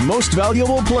Conference Most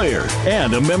Valuable Player,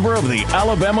 and a member of the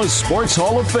Alabama Sports Sports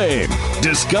Hall of Fame.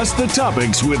 Discuss the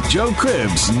topics with Joe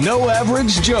Cribbs, No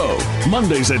Average Joe.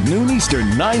 Mondays at noon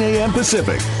Eastern, 9 a.m.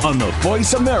 Pacific on the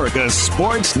Voice America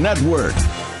Sports Network.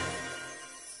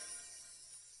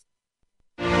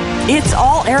 It's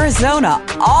all Arizona,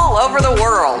 all over the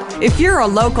world. If you're a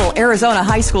local Arizona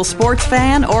high school sports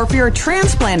fan, or if you're a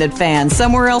transplanted fan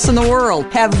somewhere else in the world,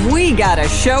 have we got a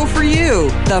show for you.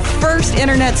 The first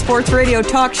internet sports radio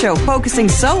talk show focusing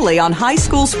solely on high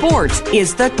school sports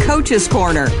is The Coach's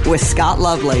Corner with Scott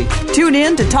Lovely. Tune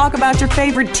in to talk about your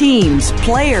favorite teams,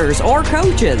 players, or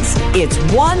coaches. It's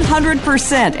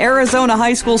 100% Arizona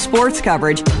high school sports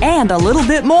coverage and a little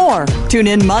bit more. Tune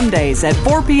in Mondays at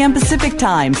 4 p.m. Pacific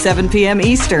Time, 7 p.m.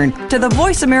 Eastern to the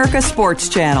Voice America Sports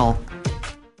Channel.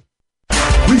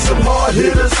 We some hard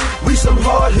hitters. We some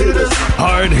hard hitters.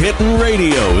 Hard Hitting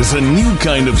Radio is a new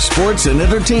kind of sports and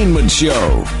entertainment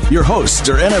show. Your hosts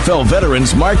are NFL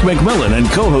veterans Mark McMillan and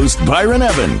co-host Byron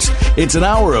Evans. It's an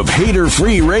hour of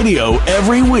hater-free radio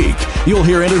every week. You'll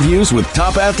hear interviews with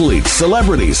top athletes,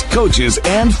 celebrities, coaches,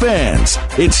 and fans.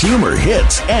 It's humor,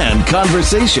 hits, and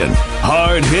conversation.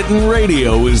 Hard Hitting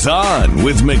Radio is on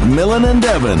with McMillan and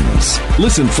Evans.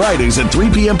 Listen Fridays at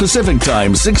 3 p.m. Pacific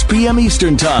Time, 6 p.m.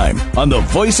 Eastern Time on the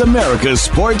Voice America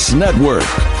Sports Network.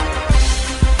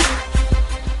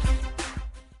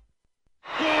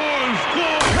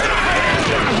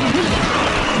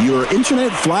 Your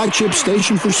internet flagship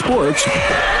station for sports.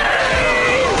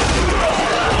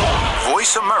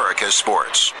 Voice America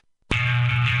Sports.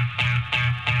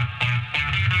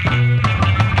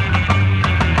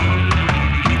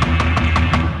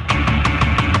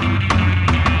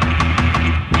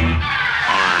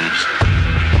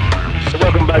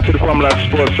 Welcome back to the Formula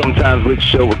Sports Sometimes Rich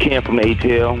Show with Ken from the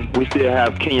ATL. We still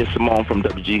have Kenya Simone from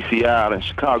WGCI out in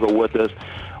Chicago with us.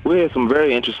 We had some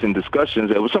very interesting discussions.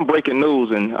 There was some breaking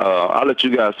news, and I'll let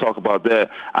you guys talk about that.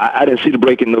 I didn't see the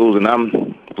breaking news, and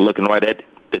I'm looking right at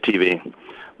the TV.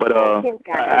 But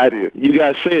you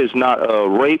guys say it's not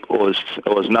rape, or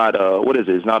it's not, what is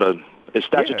it? It's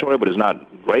statutory, but it's not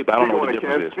rape. I don't know what the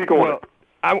difference is. Well,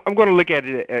 I'm going to look at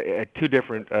it at two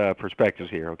different perspectives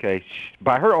here, okay?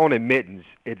 By her own admittance,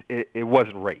 it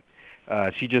wasn't rape.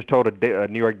 She just told a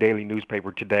New York Daily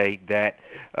newspaper today that,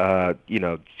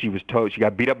 she was told she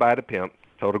got beat up by the pimp,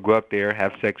 told her to go up there,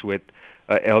 have sex with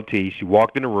LT. She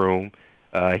walked in the room.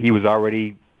 He was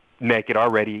already naked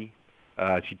already.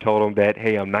 She told him that,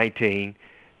 hey, I'm 19.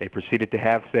 They proceeded to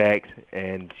have sex,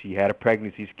 and she had a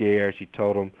pregnancy scare. She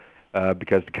told him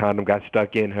because the condom got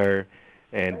stuck in her,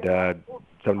 and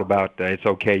something about it's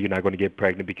okay, you're not going to get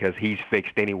pregnant because he's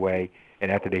fixed anyway.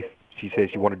 And after she said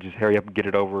she wanted to just hurry up and get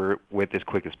it over with as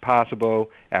quick as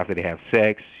possible. After they have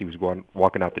sex, she was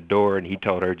walking out the door, and he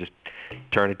told her, just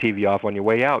turn the TV off on your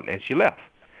way out, and she left.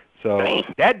 So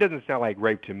that doesn't sound like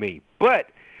rape to me. But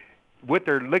what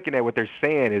they're looking at, what they're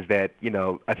saying is that,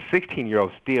 a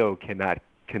 16-year-old still cannot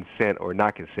consent or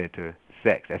not consent to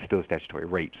sex. That's still statutory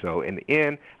rape. So in the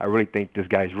end, I really think this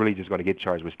guy's really just going to get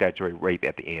charged with statutory rape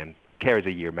at the end. Carries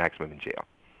a year maximum in jail.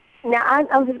 Now,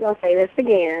 I'm just going to say this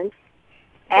again.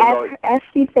 As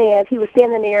she said, he was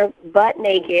standing there butt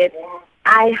naked.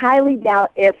 I highly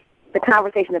doubt if the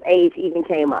conversation of age even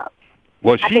came up.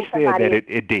 Well, she said that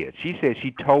it did. She said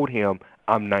she told him,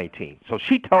 I'm 19. So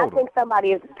she told him. I think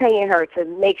somebody is paying her to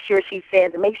make sure she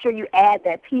says, and make sure you add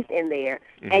that piece in there.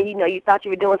 Mm-hmm. And, you thought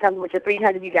you were doing something with your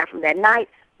 $300 you got from that night.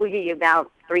 We'll give you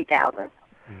about $3,000.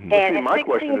 Mm-hmm. And at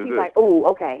 16, she's like, oh,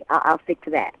 okay, I'll stick to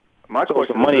that. So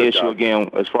it's a money issue again,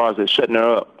 as far as shutting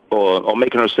her up or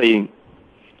making her say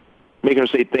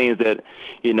things that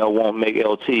won't make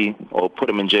LT or put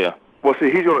him in jail. Well,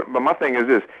 see, but my thing is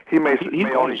this: he may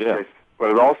only get,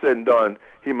 but it's all said and done,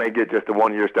 he may get just a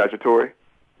 1-year statutory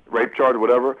rape charge or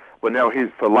whatever. But now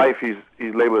for life he's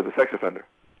labeled as a sex offender.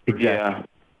 Exactly. Yeah.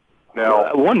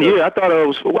 Now 1 year, I thought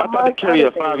it carried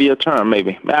a 5-year term,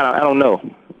 maybe. I don't know.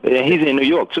 And he's in New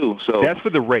York too, so that's for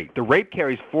the rape. The rape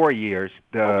carries 4 years.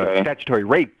 The statutory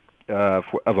rape of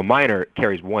a minor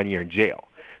carries 1 year in jail.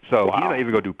 So he's not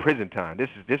even going to do prison time. This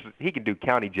is he can do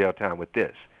county jail time with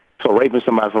this. For raping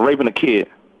somebody, for raping a kid.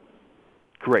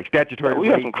 Correct. Statutory. We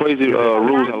have some crazy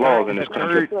rules and laws in this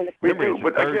country. We do,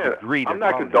 but again, I'm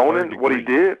not condoning what he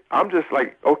did. I'm just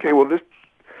like, okay, well,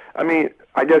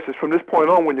 I guess it's from this point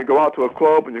on, when you go out to a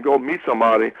club and you go meet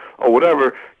somebody or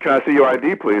whatever, can I see your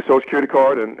ID, please? Social Security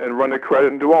card and run their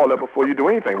credit and do all that before you do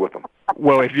anything with them.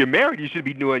 Well, if you're married, you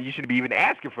shouldn't be even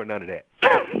asking for none of that.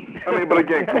 But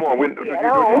again, come on. You're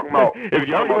talking about if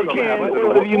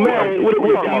you're married, what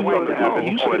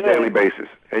on a daily basis,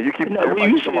 and you keep you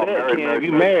say that, if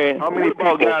you married, how many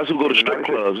people guys who go to strip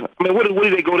clubs? What do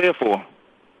they go there for?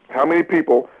 How many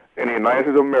people in the United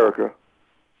States of America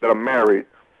that are married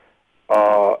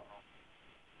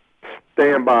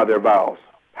stand by their vows?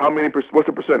 How many? What's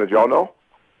the percentage? Y'all know?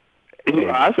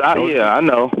 Yeah, I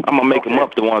know. I'm gonna make them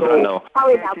up the ones I know.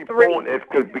 Probably about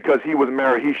 3. Because he was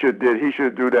married, he should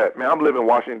do that. Man, I'm living in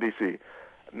Washington D.C.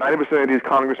 90% of these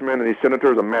congressmen and these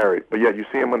senators are married, but yet you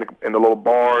see them in the little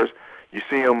bars. You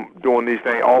see them doing these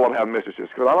things. All of them have mistresses.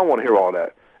 Because I don't want to hear all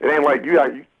that. It ain't like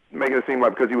you making it seem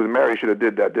like because he was married, he should have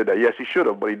did that. Yes, he should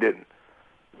have, but he didn't.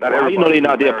 Not everybody. You know they're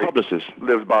not their publicists.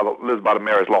 Lives by the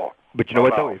marriage law. But you know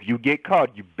what though? If you get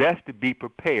caught, you best to be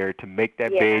prepared to make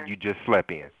that bed you just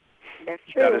slept in. That's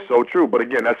true. That is so true. But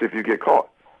again, that's if you get caught.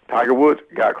 Tiger Woods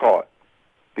got caught.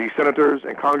 These senators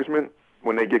and congressmen,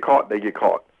 when they get caught, they get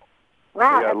caught.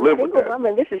 Wow, as a single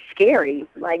woman, this is scary.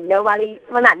 Like nobody,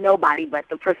 well, not nobody, but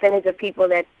the percentage of people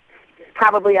that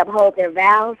probably uphold their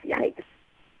vows, yikes.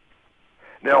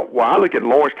 Now, I look at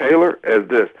Lawrence Taylor as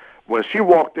this. When she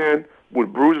walked in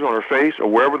with bruises on her face or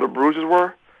wherever the bruises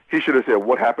were, he should have said,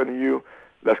 "What happened to you?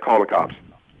 Let's call the cops."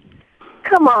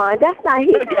 Come on, that's not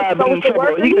his. That guy been in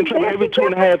trouble. He in trouble every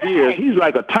 2.5 years. He's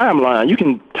like a timeline. You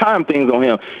can time things on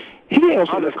him. He ain't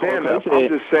gonna understand that. I'm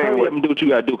just saying, hurry up and do what you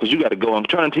gotta do because you gotta go and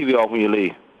turn the TV off when you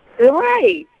leave.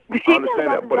 Right. I understand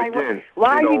that, but again,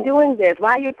 why are you doing this?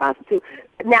 Why are you a prostitute?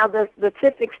 Now, the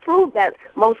statistics prove that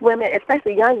most women,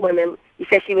 especially young women, you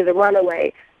said she was a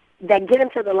runaway, that get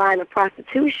into the line of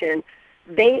prostitution,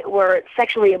 they were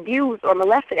sexually abused or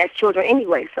molested as children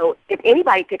anyway. So if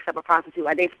anybody picks up a prostitute,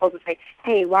 are they supposed to say,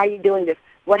 "Hey, why are you doing this?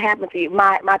 What happened to you?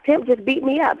 My pimp just beat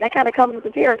me up." That kind of comes with the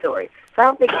territory. So I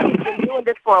don't think he's been doing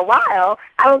this for a while.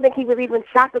 I don't think he was even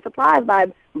shocked or surprised by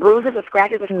bruises or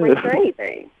scratches or scrapes or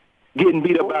anything. Getting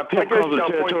beat up by a pimp comes with the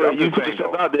territory. You put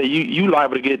yourself out there, you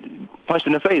liable to get punched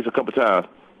in the face a couple times.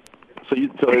 So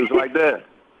it was like that.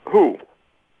 Who?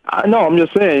 I know. I'm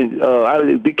just saying.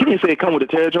 Can you say it come with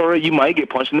the territory? You might get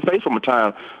punched in the face from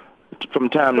time to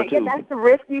time. That's the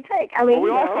risk you take. I mean, we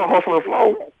also hustle and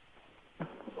flow.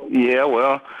 Yeah,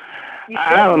 well,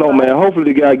 I don't know, man.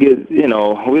 Hopefully the guy gets, we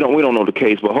don't know the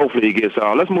case, but hopefully he gets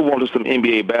on. Let's move on to some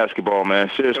NBA basketball, man.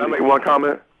 Seriously. Can I make one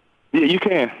comment? Yeah, you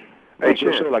can. Hey,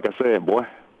 Ken. Sure, like I said, boy.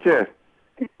 Ken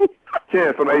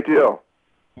from ATL.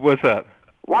 What's up?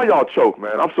 Why y'all choke,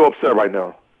 man? I'm so upset right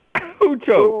now. Who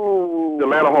choked? The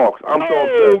Atlanta Hawks. I'm so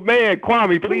Oh, upset. man,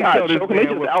 Kwamie, please tell this They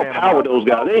just outpowered those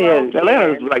guys.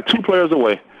 Atlanta's like 2 players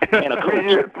away. And a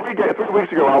coach. 3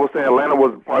 weeks ago, I was saying Atlanta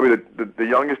was probably the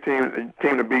youngest team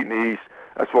to beat in the East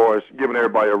as far as giving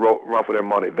everybody a run for their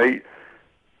money. They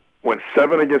went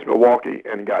 7 against Milwaukee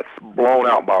and got blown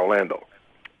out by Orlando.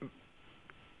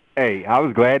 Hey, I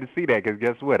was glad to see that because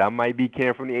guess what? I might be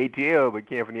Ken from the ATL, but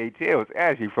Ken from the ATL is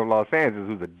actually from Los Angeles,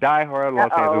 who's a diehard Los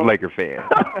Angeles Laker fan.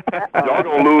 Y'all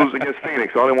gonna lose against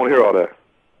Phoenix. I don't want to hear all that.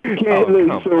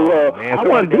 I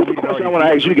want to do the question I want to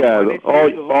ask you guys,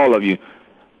 all of you.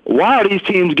 Why are these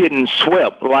teams getting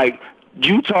swept? Like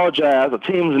Utah Jazz, a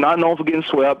team is not known for getting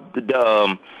swept. Who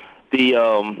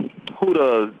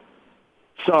the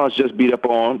Suns just beat up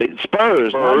on? The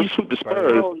Spurs. How you sweep the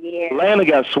Spurs? Oh, yeah. Atlanta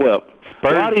got swept.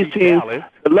 Why are these teams?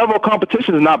 The level of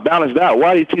competition is not balanced out.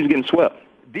 Why are these teams getting swept?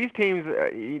 These teams,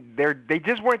 they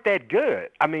just weren't that good.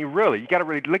 I mean, really, you got to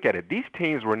really look at it. These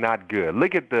teams were not good.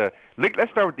 Let's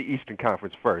start with the Eastern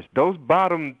Conference first. Those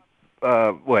bottom,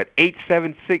 8,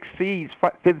 7, 6 seeds,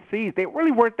 5th seeds, they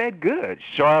really weren't that good.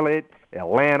 Charlotte,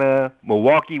 Atlanta,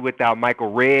 Milwaukee without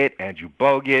Michael Redd, Andrew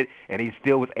Bogut, and he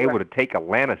still was able to take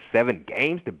Atlanta 7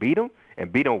 games to beat them,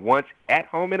 and beat them once at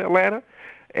home in Atlanta.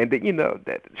 And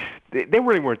that they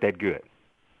really weren't that good.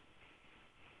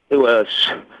 It was.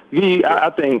 I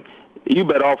think you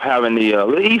better off having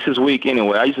the East is weak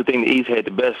anyway. I used to think the East had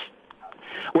the best.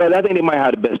 Well, I think they might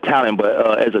have the best talent,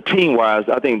 but as a team-wise,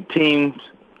 I think teams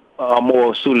are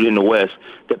more suited in the West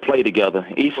that play together.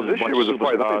 East this year was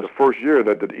probably the first year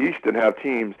that the East didn't have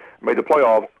teams made the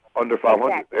playoffs under 500.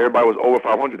 Exactly. Everybody was over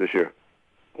 500 this year.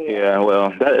 Yeah,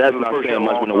 well, that's not saying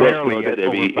much when the West does that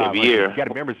every year. You got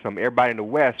to remember something. Everybody in the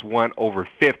West won over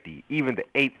 50, even the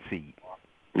 8th seed.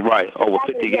 Right, over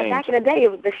 50 games. Back in the day,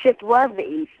 the shift was the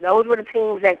East. Those were the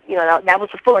teams that, that was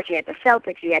the force. You had the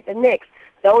Celtics, you had the Knicks.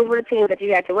 Those were the teams that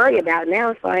you had to worry about. Now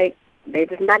it's like they're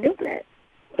just not doing that.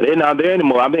 They're not there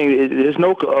anymore. I mean, there's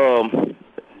no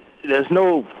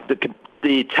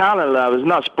the talent level is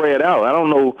not spread out. I don't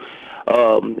know.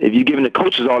 If you're giving the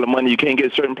coaches all the money, you can't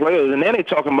get certain players. And then they're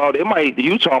talking about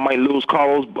Utah might lose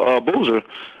Carlos Boozer,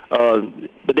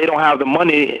 but they don't have the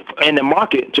money in the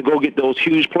market to go get those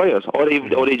huge players, or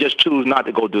they just choose not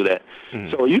to go do that.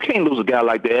 Mm-hmm. So you can't lose a guy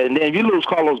like that. And then if you lose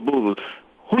Carlos Boozer,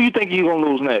 who you think you're gonna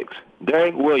lose next?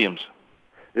 Derek Williams.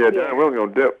 Yeah, Derek Williams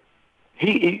gonna dip.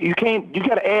 You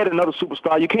got to add another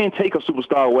superstar. You can't take a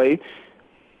superstar away.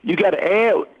 You got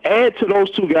to add to those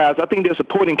two guys. I think their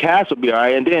supporting cast will be all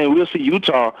right, and then we'll see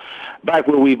Utah back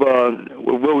where we've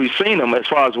seen them as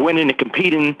far as winning and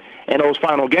competing in those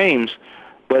final games.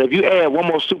 But if you add one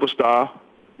more superstar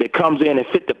that comes in and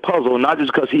fit the puzzle, not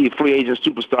just because he's a free agent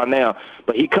superstar now,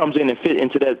 but he comes in and fit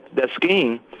into that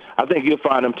scheme, I think you'll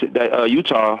find them that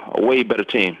Utah a way better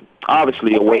team.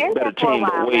 Obviously a way better team,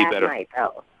 but way better. Night,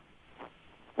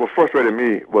 what frustrated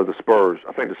me was the Spurs.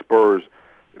 I think the Spurs,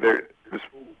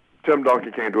 Tim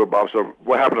Duncan can't do it by himself.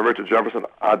 What happened to Richard Jefferson,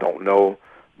 I don't know.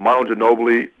 Manu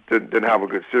Ginobili didn't have a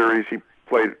good series. He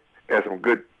had some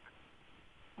good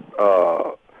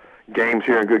games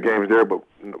here and good games there, but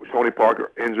Tony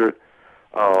Parker injured.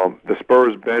 The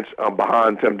Spurs bench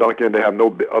behind Tim Duncan, they have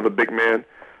no other big man.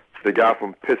 The guy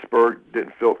from Pittsburgh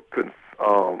couldn't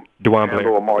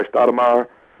handle Amari Stoudemire.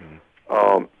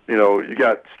 You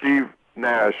got Steve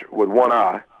Nash with one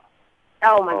eye.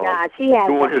 Oh my God, he has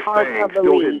doing the his heart thing, of the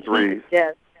still league. hitting threes.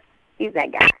 He's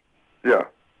that guy. Yeah.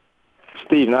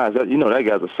 Steve Nash, that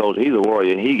guy's a soldier. He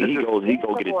warrior. He goes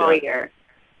get it done.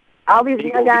 All these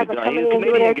young guys are coming in and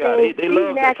doing their thing.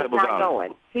 Steve Nash is not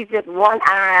going. He's just one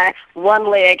eye, one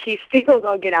leg. He's still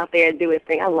going to get out there and do his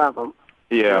thing. I love him.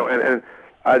 Yeah. And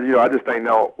I just think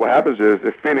now what happens is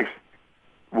if Phoenix,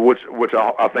 which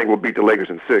I think will beat the Lakers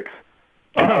in 6.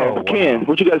 Ken,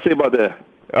 what you got to say about that?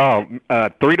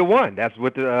 3-1. That's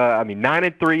what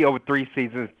 9-3 over 3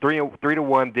 seasons.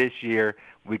 3-1 this year.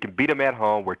 We can beat them at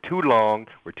home. We're too long.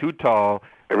 We're too tall.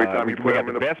 Every time you play them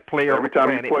in the best player. Every time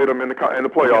you play them in the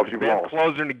playoffs, you've lost.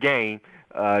 Closer in the game.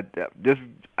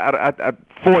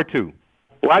 4-2.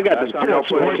 Well, I got the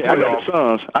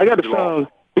Suns. I got the Suns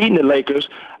beating the Lakers.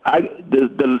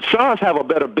 The Suns have a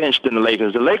better bench than the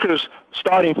Lakers. The Lakers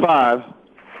starting 5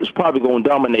 is probably going to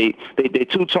dominate. They're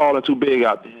too tall and too big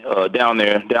out down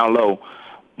there, down low.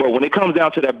 But when it comes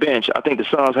down to that bench, I think the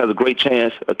Suns has a great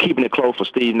chance of keeping it close for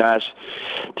Steve Nash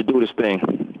to do this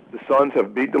thing. The Suns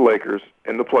have beat the Lakers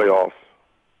in the playoffs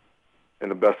in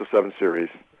the best-of-7 series.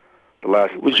 The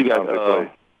last what you got?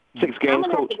 6 games, I'm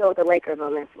going to have to go with the Lakers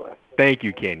on this one. Thank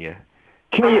you, Kenya.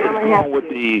 Kenya is wrong with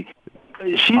the.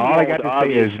 All I got to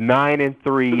say is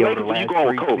 9-3 over the last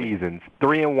 3 seasons.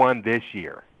 3-1 this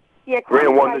year. Yeah,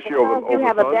 3-1 this year over you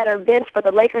have a better bench, but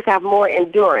the Lakers have more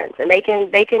endurance, and they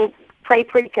can play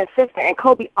pretty consistent. And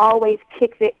Kobe always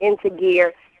kicks it into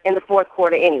gear in the fourth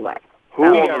quarter anyway. Who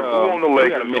on the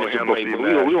Lakers is going to handle Steve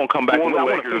Nash? We won't come back. Who on the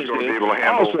Lakers is going to be able to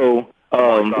handle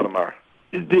Stoudemire?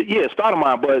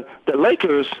 Stoudemire, but the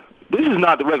Lakers. This is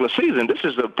not the regular season. This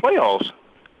is the playoffs.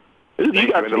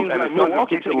 You got teams like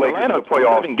Milwaukee taking Atlanta to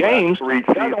playoffs games. That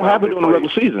don't happen during the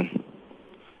regular season.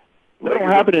 That don't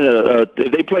happen if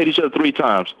they played each other 3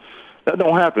 times. That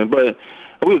don't happen. But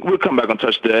we'll come back and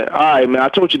touch that. All right, man. I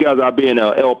told you guys I'll be in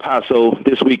El Paso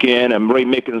this weekend at Ray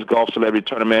Mickens Golf Celebrity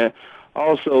Tournament.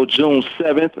 Also, June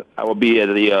 7th, I will be at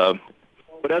the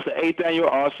but that's the 8th annual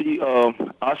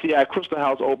RCI Crystal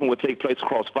House Open, will take place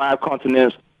across 5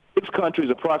 continents, 6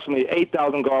 countries. Approximately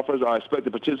 8,000 golfers are expected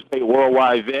to participate in a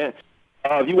worldwide event.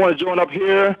 If you want to join up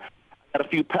here, I got a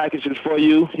few packages for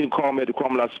you. You can call me at the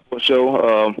Kwamie Lassiter Sports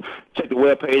Show. Check the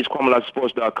webpage,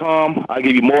 KwamieLassiterSports.com. I'll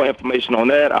give you more information on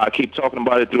that. I'll keep talking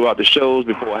about it throughout the shows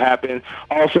before it happens.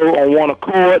 Also, on One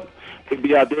Accord, it'll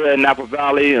be out there in Napa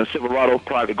Valley and Silverado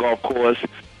private golf course.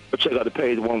 Check out the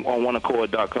page on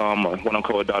oneaccord.com or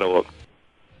oneaccord.org.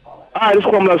 All right, this is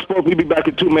Kwamie Lassiter Sports. We'll be back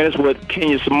in 2 minutes with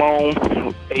Kenya Simone,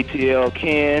 ATL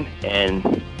Ken,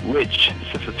 and Rich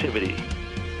Sensitivity.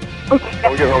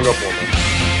 Don't get hung up on me.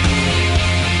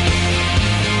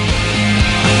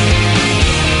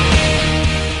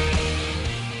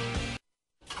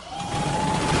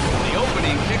 The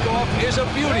opening kickoff is a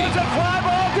beauty. It's a fly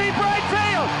ball deep right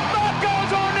field. Back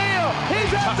goes O'Neal. He's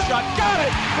at the shot. Got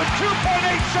it with 2.8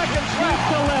 seconds left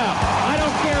to left. I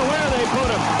don't care where they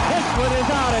put him. This one is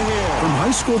out of here. From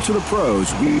high school to the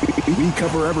pros, we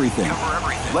cover everything.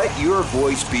 Let your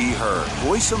voice be heard.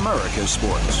 Voice America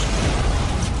Sports.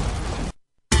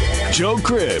 Joe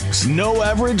Cribbs, No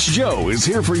Average Joe, is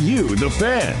here for you, the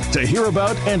fan, to hear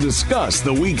about and discuss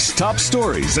the week's top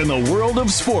stories in the world of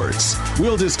sports.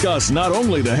 We'll discuss not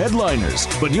only the headliners,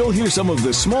 but you'll hear some of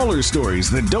the smaller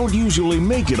stories that don't usually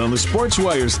make it on the sports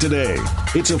wires today.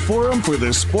 It's a forum for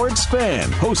the sports fan,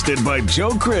 hosted by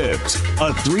Joe Cribbs,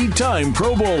 a 3-time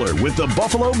Pro Bowler with the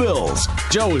Buffalo Bills.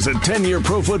 Joe is a 10-year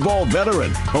pro football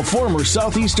veteran, a former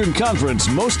Southeastern Conference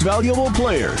Most Valuable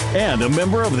Player, and a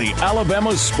member of the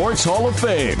Alabama Sports Hall of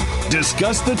Fame.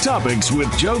 Discuss the topics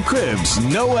with Joe Cribbs,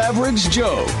 No Average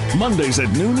Joe. Mondays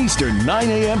at noon Eastern, 9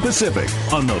 a.m. Pacific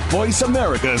on the Voice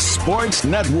America Sports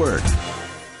Network.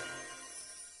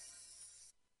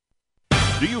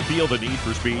 Do you feel the need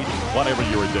for speed? Whatever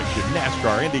your addiction,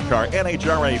 NASCAR, IndyCar,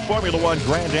 NHRA, Formula One,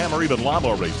 Grand Am, or even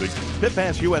lawnmower racing, Pit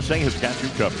Pass USA has got you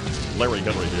covered. Larry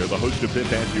Henry here, the host of Pit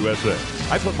Pass USA.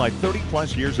 I put my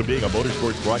 30-plus years of being a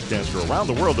motorsports broadcaster around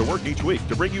the world to work each week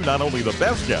to bring you not only the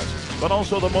best guests, but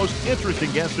also the most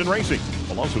interesting guests in racing,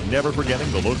 while also never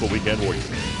forgetting the local weekend warriors.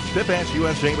 Pit Pass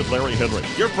USA with Larry Henry,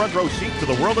 your front row seat to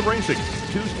the world of racing.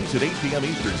 Tuesdays at 8 p.m.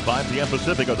 Eastern, 5 p.m.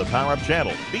 Pacific on the Power Up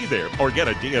channel. Be there or get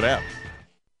a DNF.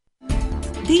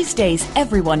 These days,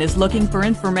 everyone is looking for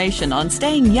information on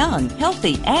staying young,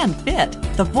 healthy, and fit.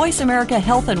 The Voice America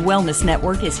Health and Wellness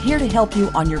Network is here to help you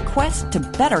on your quest to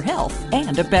better health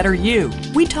and a better you.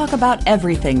 We talk about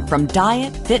everything from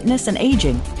diet, fitness, and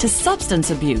aging to substance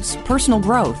abuse, personal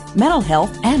growth, mental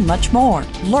health, and much more.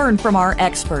 Learn from our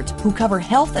experts who cover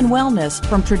health and wellness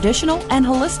from traditional and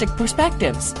holistic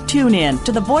perspectives. Tune in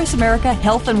to the Voice America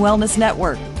Health and Wellness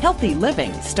Network. Healthy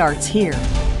living starts here.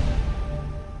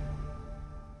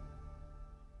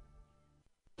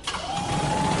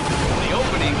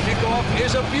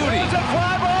 Is a beauty. It's a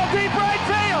fly ball deep right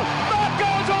field. Back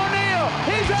goes O'Neill.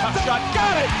 He's at the shot.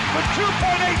 Got it with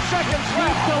 2.8 seconds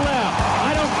left to left.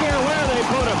 I don't care where they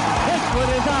put him. This one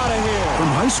is out of here.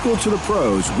 From high school to the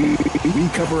pros, we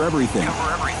cover everything.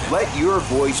 Let your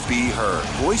voice be heard.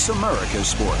 Voice America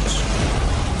Sports.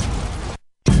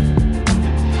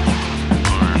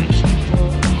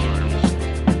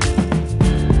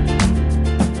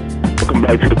 Welcome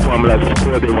back to the Kwamie Lassiters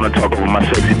Report. They want to talk over my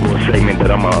sexy boy segment,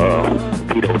 but I'm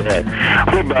veto that.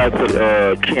 We're back with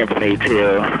Ken from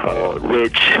ATL,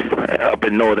 Rich, up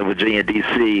in Northern Virginia,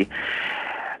 D.C.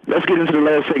 Let's get into the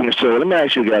last segment of the show. Let me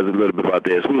ask you guys a little bit about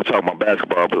this. We were talking about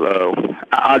basketball, but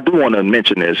I do want to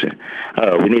mention this.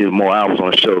 We needed more hours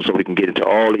on the show so we can get into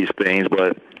all these things,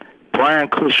 but Brian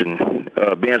Cushing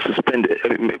being suspended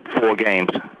 4 games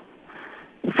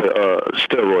for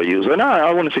steroid use. And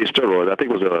I wouldn't say steroids. I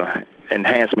think it was an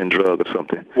enhancement drug or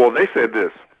something. Well, they said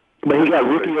this. But he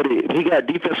got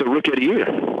defensive rookie of the year.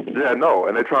 Yeah, no,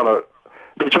 and they're trying to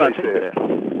take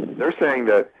that. They're saying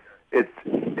that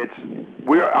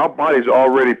our bodies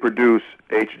already produce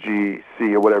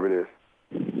HGC or whatever it is.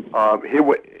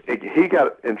 He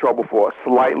got in trouble for a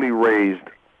slightly raised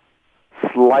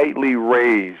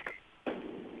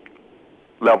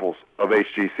levels of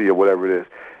HGC or whatever it is.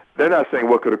 They're not saying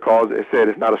what could have caused it. It said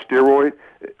it's not a steroid.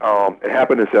 It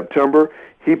happened in September.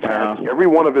 He passed every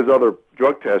one of his other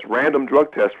drug tests, random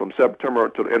drug tests from September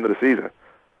to the end of the season.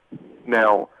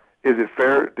 Now, is it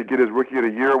fair to get his Rookie of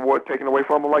the Year award taken away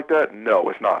from him like that? No,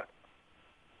 it's not.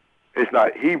 It's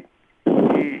not. He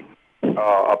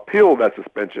appealed that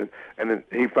suspension, and then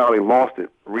he finally lost it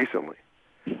recently.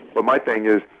 But my thing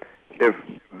is, if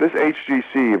this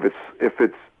HGC, if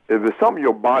it's something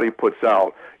your body puts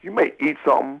out, you may eat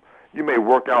something, you may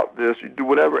work out this, you do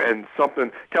whatever, and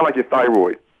something kind of like your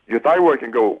thyroid. Your thyroid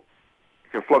can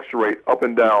fluctuate up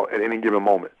and down at any given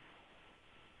moment.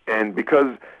 And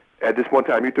because at this one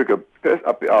time you took a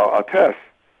test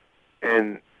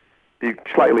and be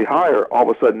slightly higher, all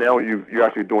of a sudden now you're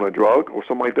actually doing a drug or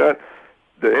something like that,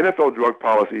 the NFL drug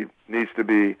policy needs to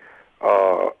be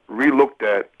re-looked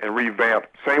at and revamped.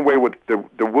 Same way with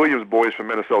the Williams boys from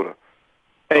Minnesota.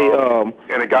 And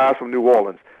the guys from New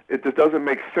Orleans. It just doesn't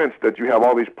make sense that you have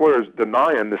all these players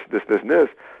denying this.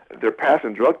 They're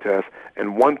passing drug tests,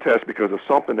 and one test because of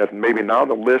something that's maybe not on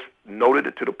the list noted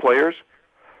it to the players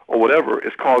or whatever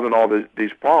is causing all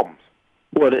these problems.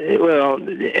 Well,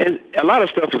 a lot of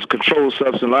stuff is controlled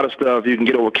substance. A lot of stuff you can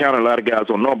get over the counter. A lot of guys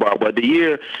don't know about. But the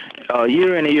year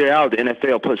in and year out, the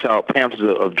NFL puts out pamphlets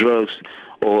of drugs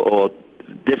or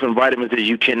different vitamins that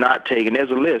you cannot take, and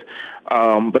there's a list.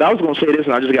 But I was going to say this,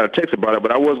 and I just got a text about it,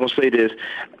 but I was going to say this.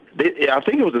 I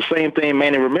think it was the same thing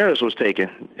Manny Ramirez was taking.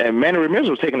 And Manny Ramirez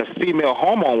was taking a female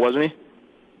hormone, wasn't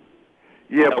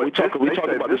he? Yeah, but we talked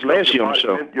about this last year on the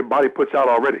show. Your body puts out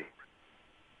already.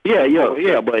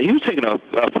 Yeah, but he was taking a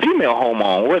female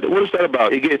hormone. What is that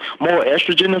about? You get more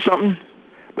estrogen or something?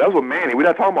 That was with Manny. We're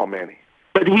not talking about Manny.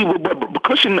 But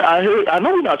Cushing, I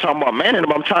know we're not talking about Manning,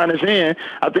 but I'm tying this in.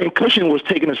 I think Cushing was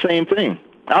taking the same thing.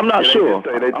 I'm not sure.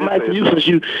 I'm asking you since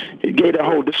you gave that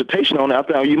whole dissertation on it. I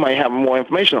thought you might have more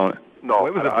information on it. No,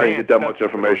 I didn't get that much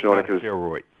information on it because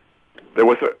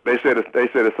they said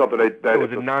it's something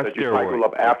that you cycle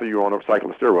up after you're on a cycle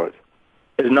of steroids.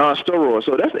 It's non-steroid,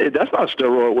 so that's not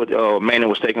steroid what Manning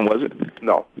was taking, was it?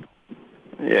 No.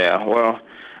 Yeah, well,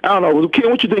 I don't know. Ken,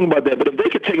 what you think about that? But if they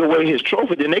could take away his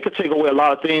trophy, then they could take away a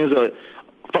lot of things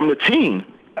from the team.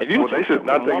 They should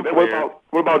not take it.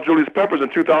 What about Julius Peppers in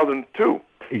 2002?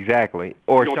 Exactly.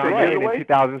 Or Sean Payton in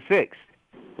 2006.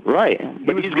 Right.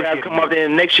 But these guys come up there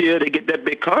next year, they get that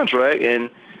big contract, and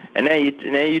And then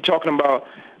you're talking about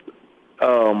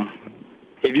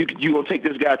if you gonna take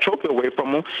this guy trophy away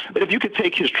from him. But if you could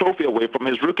take his trophy away from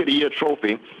his Rookie of the Year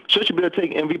trophy, should you be able to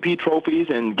take MVP trophies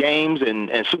and games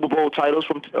and Super Bowl titles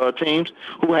from teams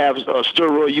who have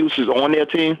steroid uses on their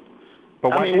team?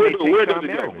 But I mean, where does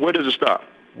it go? Where does it stop?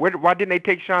 Why didn't they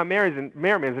take Sean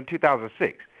Merriman's in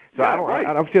 2006? So Yeah,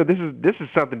 I don't feel this is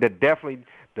something that definitely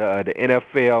the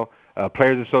NFL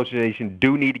Players Association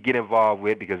do need to get involved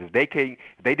with, because if they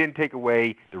didn't take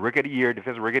away the Rookie of the Year,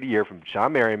 Defensive Rookie of the Year from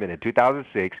Sean Merriman in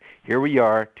 2006, here we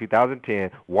are,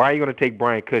 2010. Why are you going to take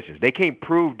Brian Cushing's? They can't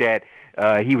prove that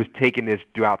he was taking this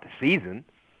throughout the season.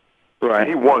 Right.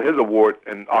 He won his award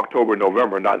in October,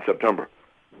 November, not in September.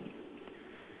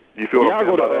 You feel yeah,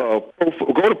 go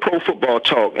to Pro Football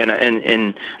Talk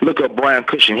and look up Brian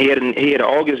Cushing. He had an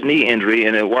August knee injury,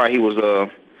 and while he was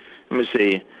let me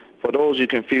see. For those who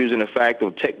confused in the fact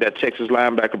of that Texas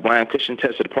linebacker Brian Cushing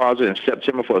tested positive in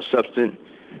September for a substance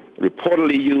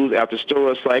reportedly used after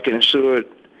steroid cycle ensured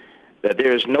that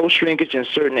there is no shrinkage in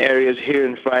certain areas. Here,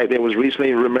 in fact, there was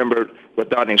recently remembered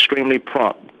without an extremely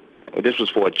prompt. This was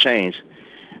for a change.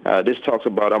 This talks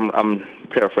about, I'm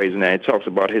paraphrasing that, it talks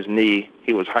about his knee.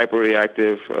 He was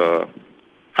hyperreactive,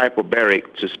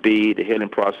 hyperbaric to speed. The healing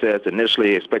process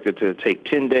initially expected to take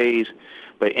 10 days,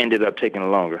 but ended up taking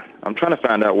longer. I'm trying to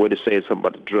find out where to say something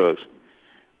about the drugs.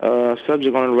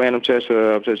 Subject on a random test,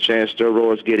 chance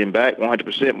steroids getting back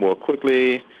 100% more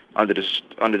quickly. Under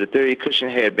the theory, Cushing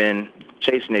had been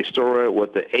chasing a steroid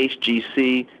with the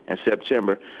HGC in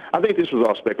September. I think this was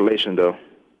all speculation, though.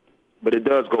 But it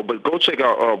does go. But go check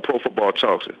out Pro Football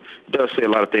Talks. It does say a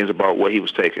lot of things about what he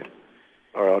was taking.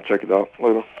 All right, I'll check it out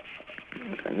later.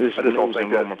 I just don't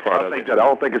think that. I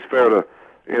don't think it's fair to,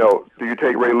 do you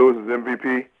take Ray Lewis's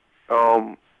MVP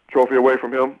trophy away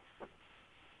from him?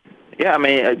 Yeah, I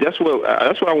mean that's what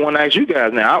I want to ask you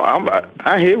guys now.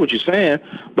 I hear what you're saying,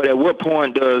 but at what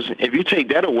point if you take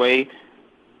that away,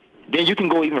 then you can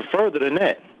go even further than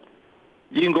that.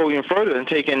 You can go even further than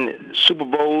taking Super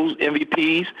Bowls,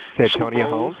 MVPs. Said Tony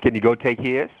Holmes. Can you go take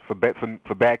his for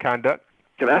bad conduct?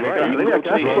 Can I ask a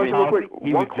question real quick?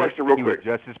 One question real quick. He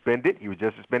was just suspended. He was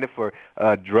just suspended for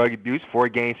drug abuse,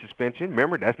 4-game suspension.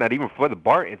 Remember, that's not even for the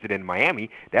bar incident in Miami.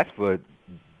 That's for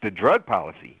the drug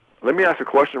policy. Let me ask a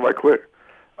question right quick.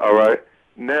 All right.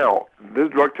 Now, this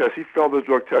drug test, he failed this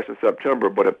drug test in September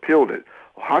but appealed it.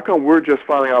 How come we're just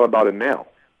finding out about it now?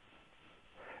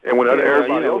 And when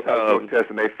everybody else has a drug test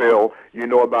and they fail, you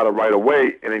know about it right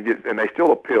away, and they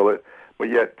still appeal it. But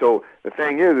yet, so the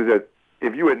thing is that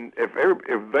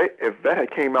if that had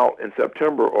came out in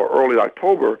September or early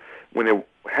October when it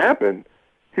happened,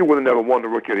 he would have never won the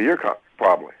Rookie of the Year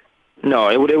probably. No,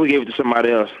 they would give it to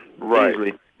somebody else. Right.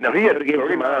 Easily. Now he had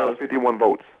 51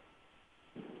 votes.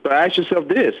 But ask yourself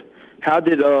this: how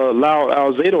did Lyle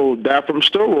Alzado die from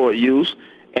steroid use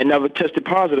and never tested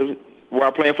positive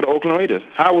while playing for the Oakland Raiders?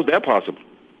 How was that possible?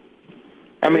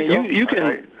 I mean, you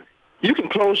can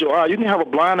close your eye. You can have a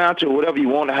blind eye to whatever you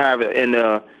want to have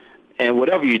and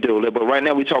whatever you do. But right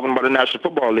now we're talking about the National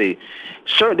Football League.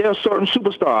 Sure, there are certain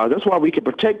superstars. That's why we can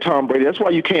protect Tom Brady. That's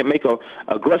why you can't make a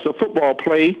aggressive football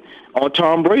play on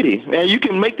Tom Brady. And you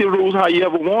can make the rules how you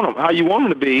ever want them, how you want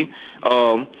them to be.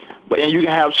 And you can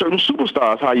have certain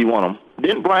superstars how you want them.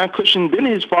 Didn't Brian Cushing, didn't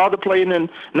his father play in the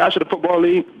National Football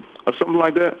League or something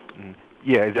like that?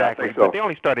 Yeah, exactly. Yeah, I think so. But they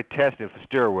only started testing for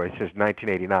steroids since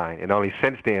 1989, and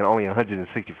since then, only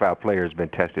 165 players have been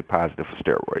tested positive for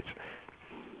steroids.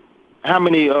 How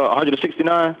many?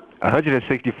 169?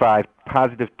 165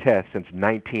 positive tests since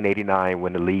 1989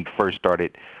 when the league first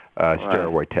started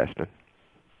steroid testing.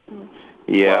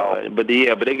 Yeah, but they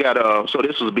got so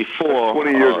this was before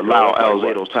Lyle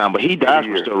Alzado's time, but he died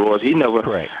from steroids. He never.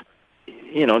 Correct.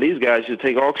 These guys should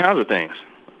take all kinds of things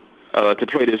to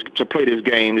play this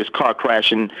game, this car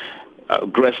crashing,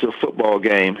 aggressive football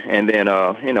game, and then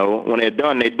when they're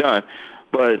done, they're done.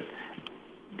 But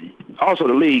also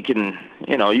the league can,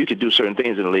 you could do certain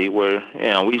things in the league where,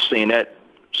 we've seen that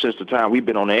since the time we've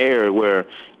been on the air where,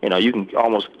 you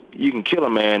can kill a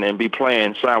man and be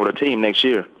sign with a team next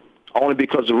year. Only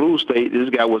because the rules state this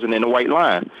guy wasn't in the white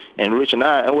line. And Rich and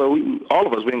I, all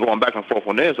of us been going back and forth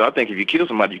on this. So I think if you kill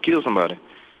somebody, you kill somebody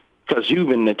because you've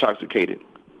been intoxicated.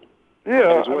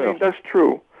 Yeah, I mean, that's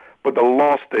true. But the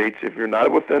law states if you're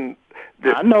not within...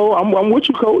 I know, I'm with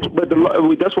you, Coach, but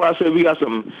that's why I said we got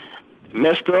some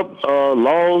messed up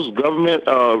laws, government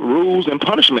rules, and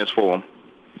punishments for them.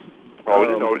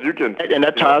 You can... And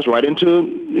that ties right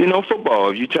into, football.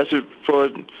 If you tested for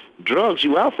drugs,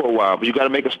 you out for a while, but you got to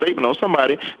make a statement on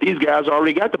somebody. These guys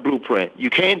already got the blueprint. You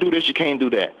can't do this, you can't do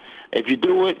that. If you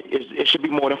do it, it should be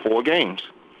more than 4 games.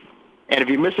 And if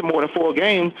you're missing more than 4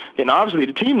 games, then obviously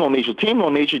the team don't need you. Team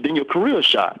don't need you, then your career's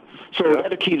shot. So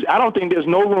that keeps. I don't think there's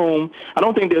no room. I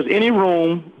don't think there's any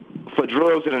room for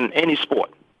drugs in any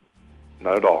sport.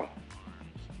 Not at all.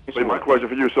 But my question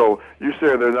for you: so you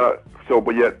said they're not. So,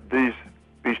 but yet these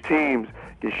teams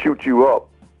can shoot you up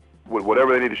with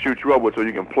whatever they need to shoot you up with, so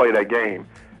you can play that game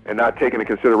and not take into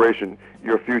consideration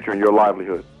your future and your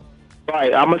livelihood.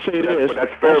 Right. I'm gonna say this.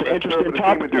 That's fair. That's an interesting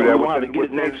topic. Do that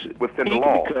within the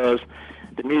law because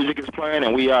the music is playing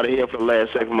and we out of here for the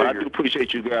last segment. But I do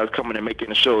appreciate you guys coming and making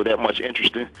the show that much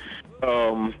interesting.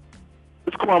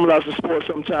 It's Kwamie Lassiters Sports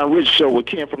Sometime Rich show with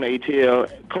Ken from the ATL.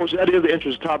 Coach, that is an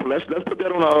interesting topic. Let's put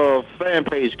that on a fan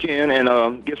page, Ken,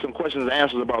 and get some questions and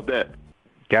answers about that.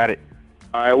 Got it.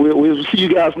 All right, we'll see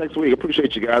you guys next week.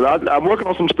 Appreciate you guys. I'm working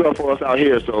on some stuff for us out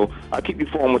here, so I'll keep you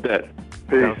informed with that.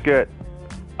 Peace. Sounds good.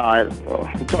 All right,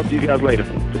 we'll talk to you guys later.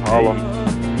 Holla.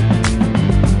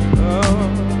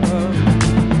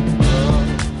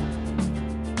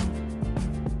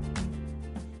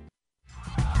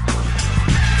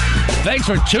 Thanks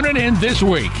for tuning in this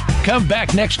week. Come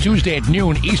back next Tuesday at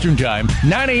noon Eastern Time,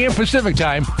 9 a.m. Pacific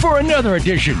Time for another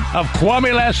edition of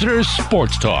Kwamie Lassiter's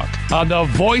Sports Talk on the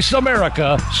Voice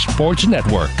America Sports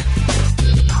Network.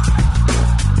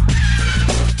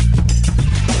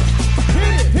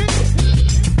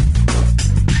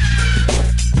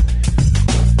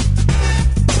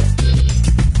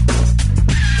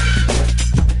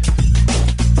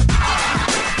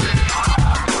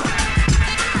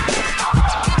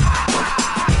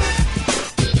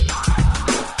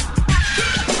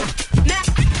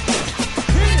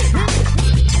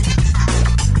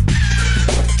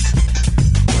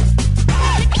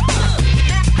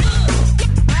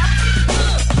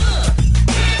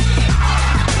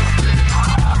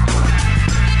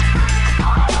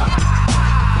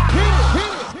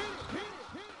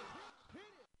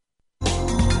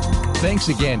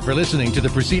 Thanks again for listening to the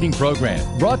preceding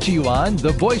program brought to you on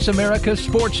the Voice America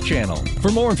Sports Channel.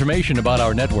 For more information about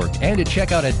our network and to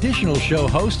check out additional show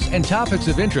hosts and topics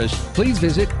of interest, please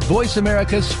visit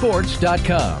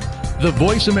voiceamericasports.com. The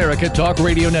Voice America Talk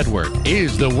Radio Network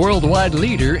is the worldwide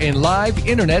leader in live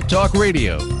Internet talk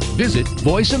radio. Visit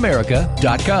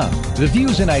voiceamerica.com. The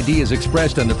views and ideas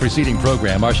expressed on the preceding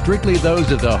program are strictly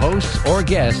those of the hosts or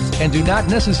guests and do not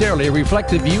necessarily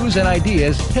reflect the views and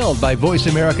ideas held by Voice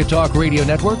America Talk Radio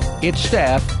Network, its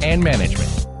staff, and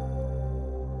management.